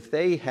if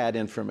they had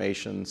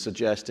information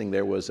suggesting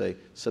there was a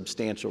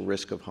substantial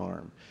risk of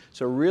harm.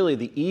 So really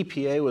the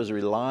EPA was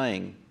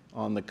relying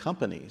on the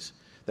companies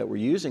that were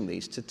using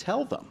these to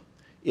tell them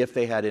if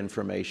they had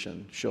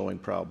information showing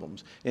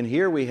problems. And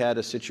here we had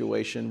a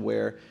situation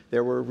where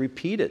there were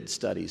repeated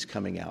studies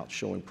coming out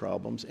showing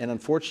problems, and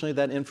unfortunately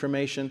that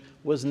information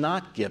was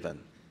not given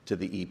to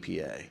the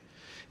EPA.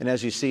 And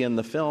as you see in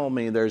the film,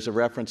 there's a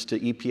reference to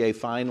EPA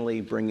finally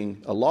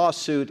bringing a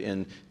lawsuit,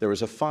 and there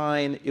was a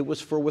fine. It was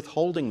for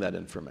withholding that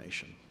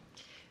information.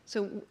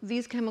 So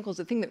these chemicals,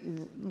 the thing that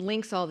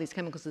links all these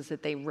chemicals is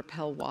that they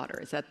repel water.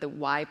 Is that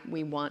why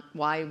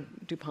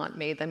DuPont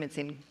made them? It's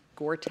in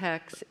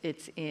Gore-Tex,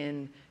 it's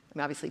in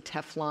obviously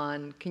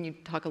Teflon. Can you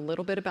talk a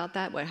little bit about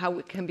that?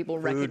 How can people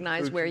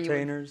recognize food where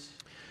containers.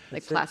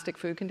 Like plastic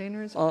food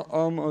containers?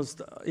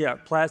 Almost, yeah,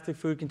 plastic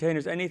food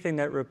containers, anything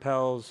that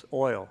repels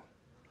oil.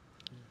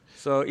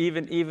 So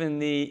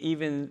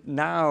even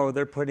now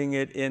they're putting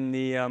it in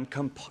the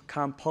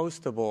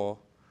compostable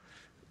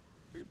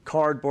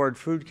cardboard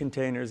food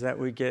containers that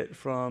we get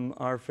from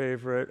our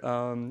favorite,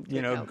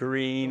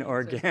 green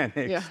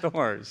organic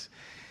stores.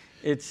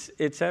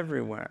 It's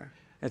everywhere.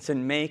 It's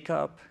in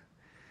makeup.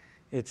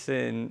 It's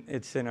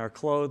in our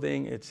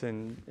clothing. It's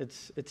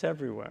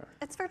everywhere.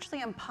 It's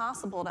virtually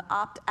impossible to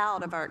opt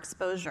out of our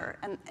exposure.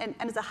 And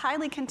as a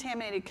highly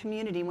contaminated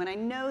community, when I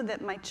know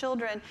that my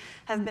children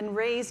have been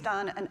raised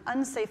on an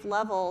unsafe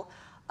level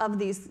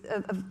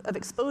of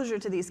exposure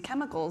to these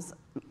chemicals,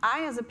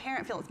 I as a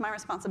parent feel it's my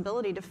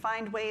responsibility to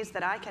find ways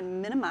that I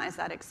can minimize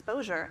that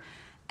exposure.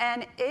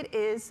 And it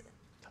is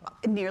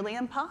nearly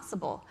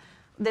impossible.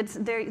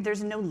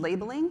 There's no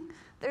labeling.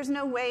 There's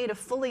no way to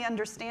fully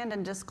understand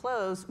and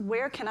disclose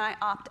where can I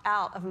opt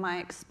out of my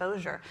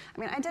exposure. I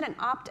mean, I did an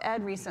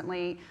op-ed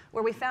recently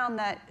where we found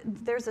that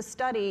there's a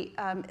study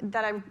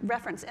that I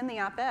reference in the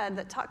op-ed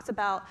that talks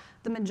about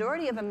the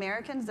majority of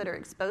Americans that are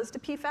exposed to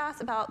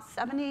PFAS, about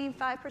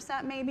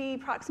 75% maybe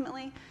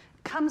approximately,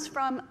 comes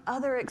from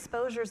other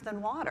exposures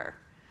than water.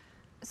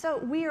 So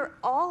we are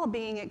all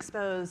being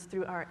exposed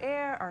through our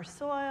air, our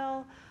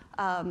soil,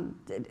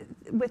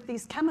 with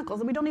these chemicals,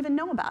 and we don't even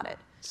know about it.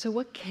 So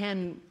what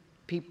can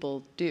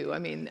people do? I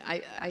mean,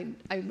 I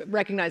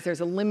recognize there's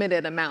a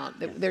limited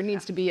amount. There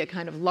needs to be a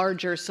kind of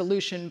larger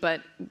solution,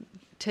 but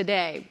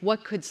today,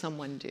 what could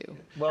someone do?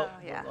 Well,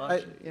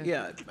 I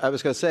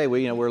was going to say,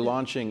 we're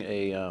launching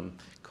a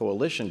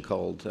coalition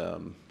called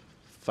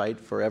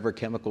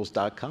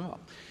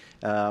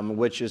FightForeverChemicals.com,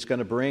 which is going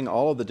to bring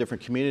all of the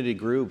different community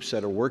groups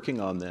that are working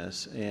on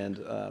this and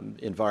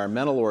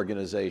environmental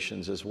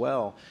organizations as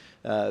well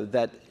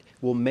that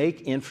will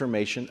make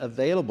information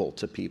available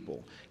to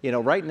people.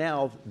 Right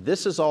now,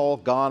 this has all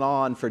gone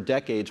on for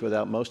decades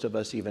without most of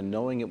us even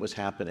knowing it was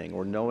happening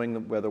or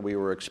knowing whether we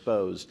were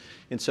exposed.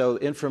 And so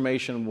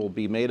information will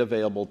be made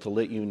available to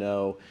let you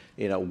know,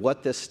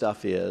 what this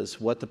stuff is,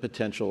 what the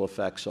potential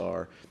effects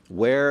are,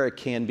 where it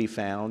can be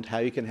found, how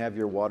you can have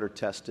your water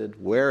tested,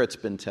 where it's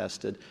been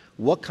tested,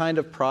 what kind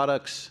of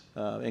products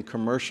and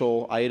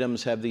commercial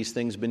items have these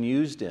things been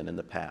used in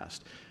the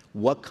past,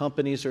 what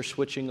companies are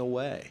switching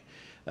away.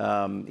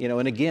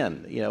 And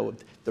again,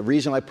 the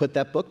reason I put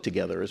that book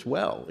together as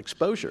well,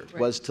 Exposure,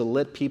 was to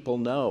let people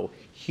know,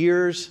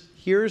 here's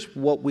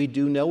what we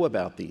do know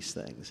about these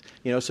things,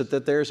 so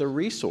that there's a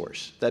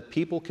resource that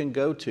people can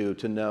go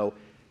to know,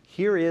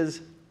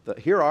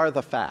 here are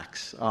the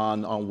facts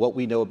on what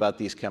we know about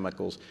these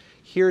chemicals.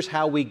 Here's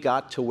how we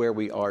got to where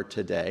we are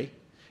today.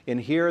 And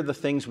here are the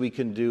things we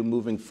can do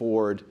moving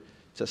forward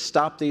to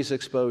stop these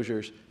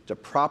exposures, to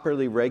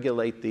properly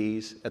regulate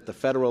these at the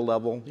federal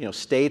level.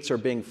 States are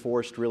being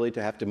forced really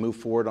to have to move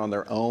forward on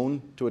their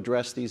own to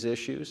address these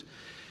issues.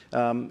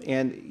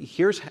 And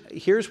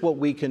here's what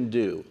we can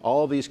do.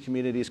 All of these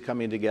communities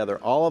coming together,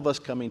 all of us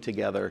coming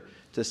together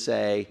to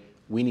say,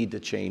 we need to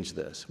change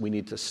this. We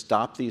need to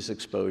stop these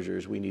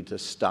exposures. We need to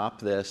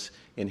stop this.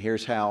 And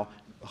here's how,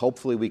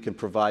 hopefully, we can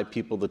provide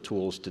people the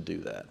tools to do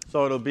that.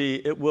 So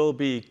it will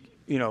be,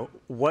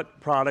 what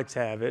products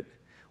have it,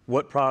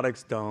 what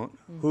products don't,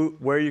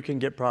 where you can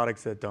get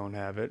products that don't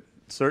have it,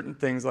 certain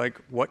things like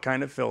what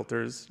kind of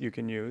filters you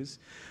can use.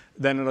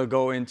 Then it'll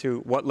go into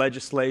what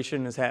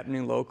legislation is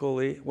happening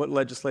locally, what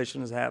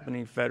legislation is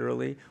happening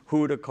federally,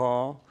 who to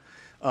call,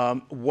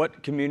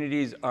 what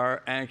communities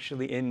are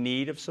actually in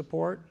need of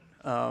support,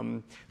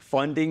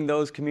 funding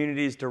those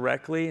communities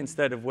directly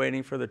instead of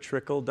waiting for the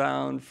trickle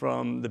down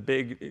from the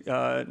big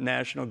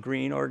national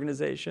green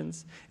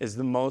organizations is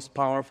the most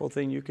powerful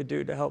thing you could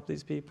do to help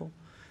these people.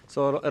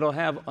 So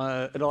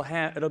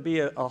it'll be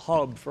a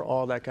hub for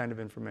all that kind of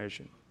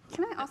information.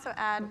 Can I also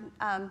add?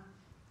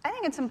 I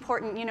think it's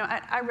important.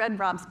 I read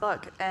Rob's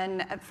book,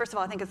 and first of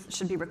all, I think it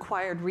should be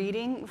required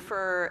reading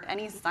for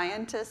any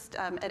scientist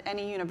at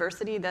any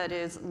university that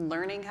is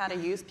learning how to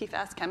use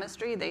PFAS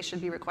chemistry. They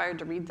should be required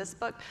to read this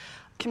book.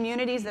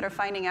 Communities that are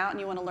finding out and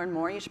you want to learn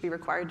more, you should be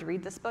required to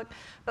read this book.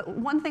 But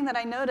one thing that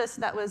I noticed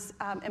that was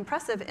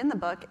impressive in the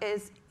book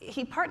is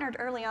he partnered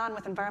early on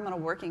with Environmental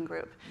Working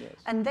Group. Yes.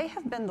 And they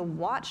have been the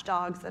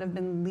watchdogs that have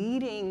been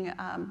leading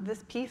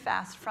this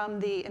PFAS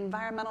from the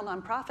environmental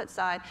nonprofit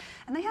side.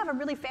 And they have a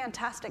really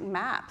fantastic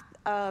map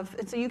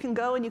and so you can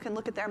go and you can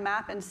look at their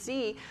map and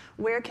see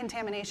where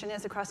contamination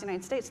is across the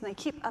United States, and they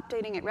keep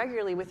updating it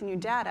regularly with new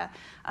data.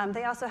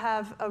 They also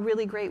have a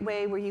really great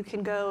way where you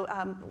can go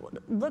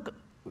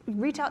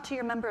reach out to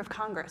your member of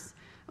Congress.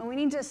 And we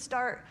need to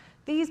start,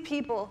 these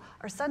people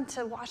are sent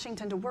to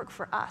Washington to work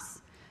for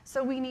us.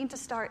 So we need to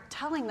start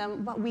telling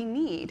them what we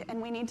need,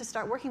 and we need to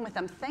start working with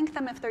them. Thank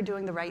them if they're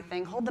doing the right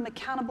thing. Hold them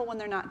accountable when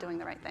they're not doing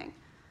the right thing.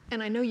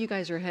 And I know you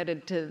guys are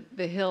headed to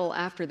the Hill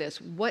after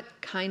this. What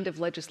kind of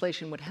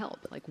legislation would help?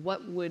 Like,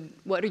 what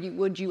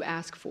would you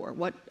ask for?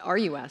 What are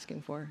you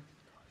asking for?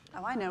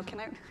 Oh, I know.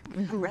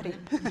 I'm ready.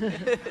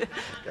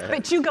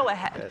 But you go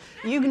ahead.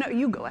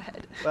 You go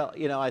ahead. Well,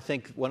 I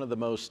think one of the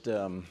most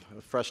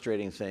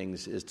frustrating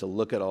things is to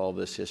look at all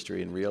this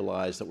history and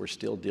realize that we're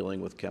still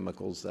dealing with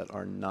chemicals that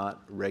are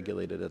not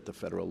regulated at the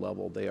federal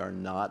level. They are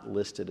not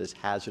listed as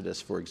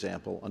hazardous, for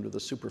example, under the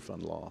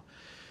Superfund law.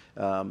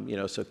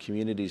 So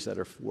communities that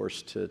are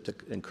forced to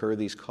incur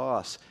these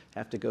costs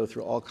have to go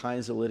through all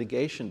kinds of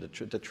litigation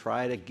to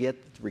try to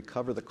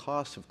recover the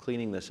costs of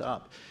cleaning this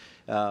up.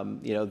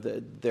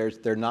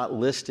 They're not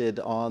listed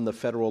on the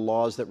federal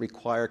laws that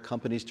require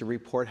companies to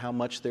report how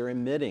much they're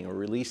emitting or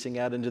releasing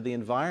out into the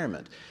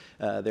environment.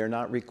 They're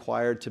not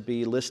required to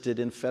be listed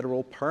in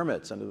federal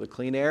permits under the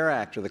Clean Air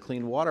Act or the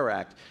Clean Water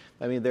Act.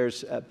 I mean,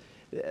 there's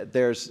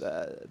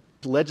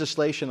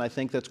legislation, I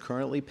think, that's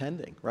currently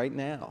pending right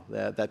now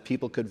that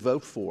people could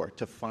vote for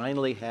to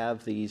finally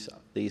have these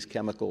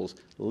chemicals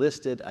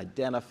listed,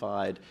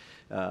 identified,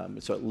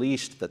 so at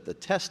least that the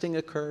testing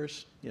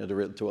occurs,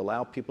 to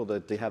allow people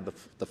to have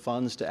the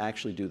funds to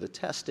actually do the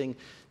testing,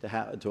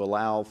 to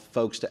allow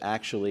folks to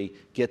actually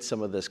get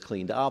some of this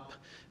cleaned up,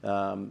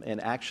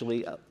 and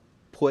actually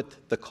put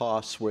the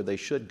costs where they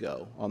should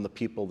go on the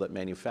people that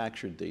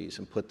manufactured these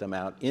and put them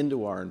out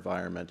into our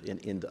environment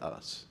and into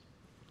us.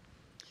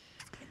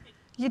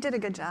 You did a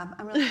good job.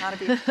 I'm really proud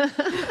of you.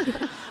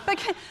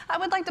 But I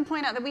would like to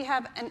point out that we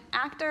have an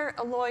actor,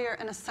 a lawyer,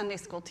 and a Sunday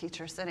school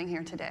teacher sitting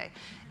here today.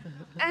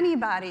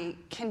 Anybody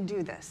can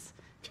do this.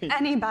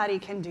 Anybody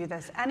can do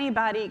this.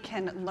 Anybody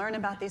can learn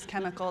about these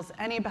chemicals.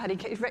 Anybody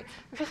can, really,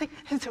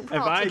 we're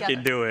all I together.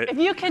 can do it. If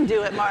you can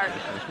do it, Mark,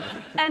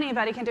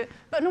 anybody can do it.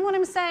 But what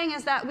I'm saying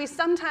is that we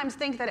sometimes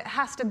think that it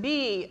has to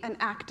be an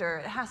actor,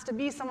 it has to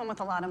be someone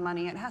with a lot of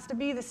money, it has to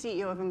be the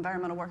CEO of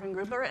Environmental Working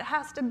Group, or it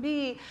has to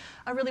be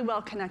a really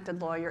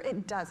well-connected lawyer.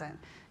 It doesn't.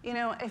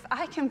 If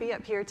I can be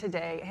up here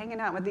today hanging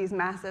out with these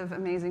massive,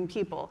 amazing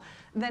people,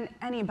 then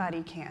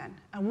anybody can,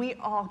 and we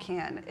all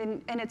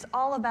can. And it's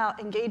all about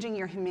engaging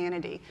your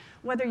humanity.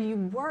 Whether you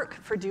work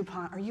for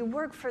DuPont, or you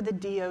work for the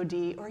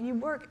DOD, or you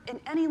work in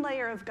any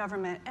layer of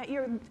government, at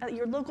your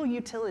local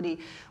utility,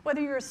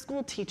 whether you're a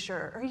school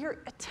teacher, or you're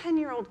a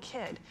 10-year-old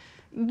kid,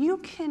 you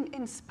can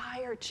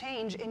inspire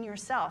change in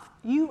yourself.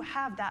 You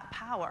have that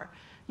power.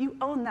 You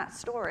own that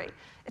story.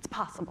 It's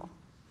possible.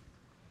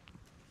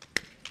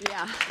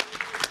 Yeah.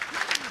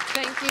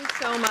 Thank you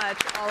so much,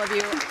 all of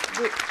you.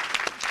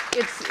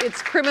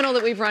 It's criminal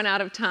that we've run out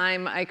of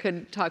time. I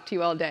could talk to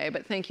you all day,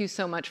 but thank you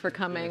so much for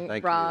coming,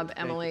 Rob,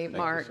 Emily,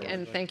 Mark,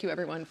 and thank you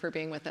everyone for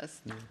being with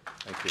us.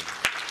 Thank you.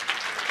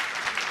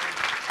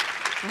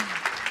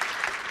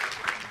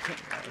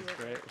 That was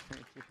great.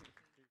 Thank you.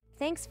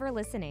 Thanks for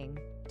listening.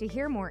 To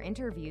hear more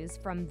interviews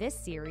from this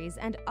series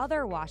and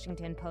other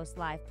Washington Post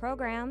Live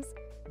programs,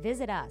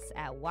 visit us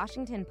at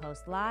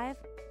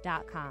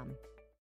WashingtonPostLive.com.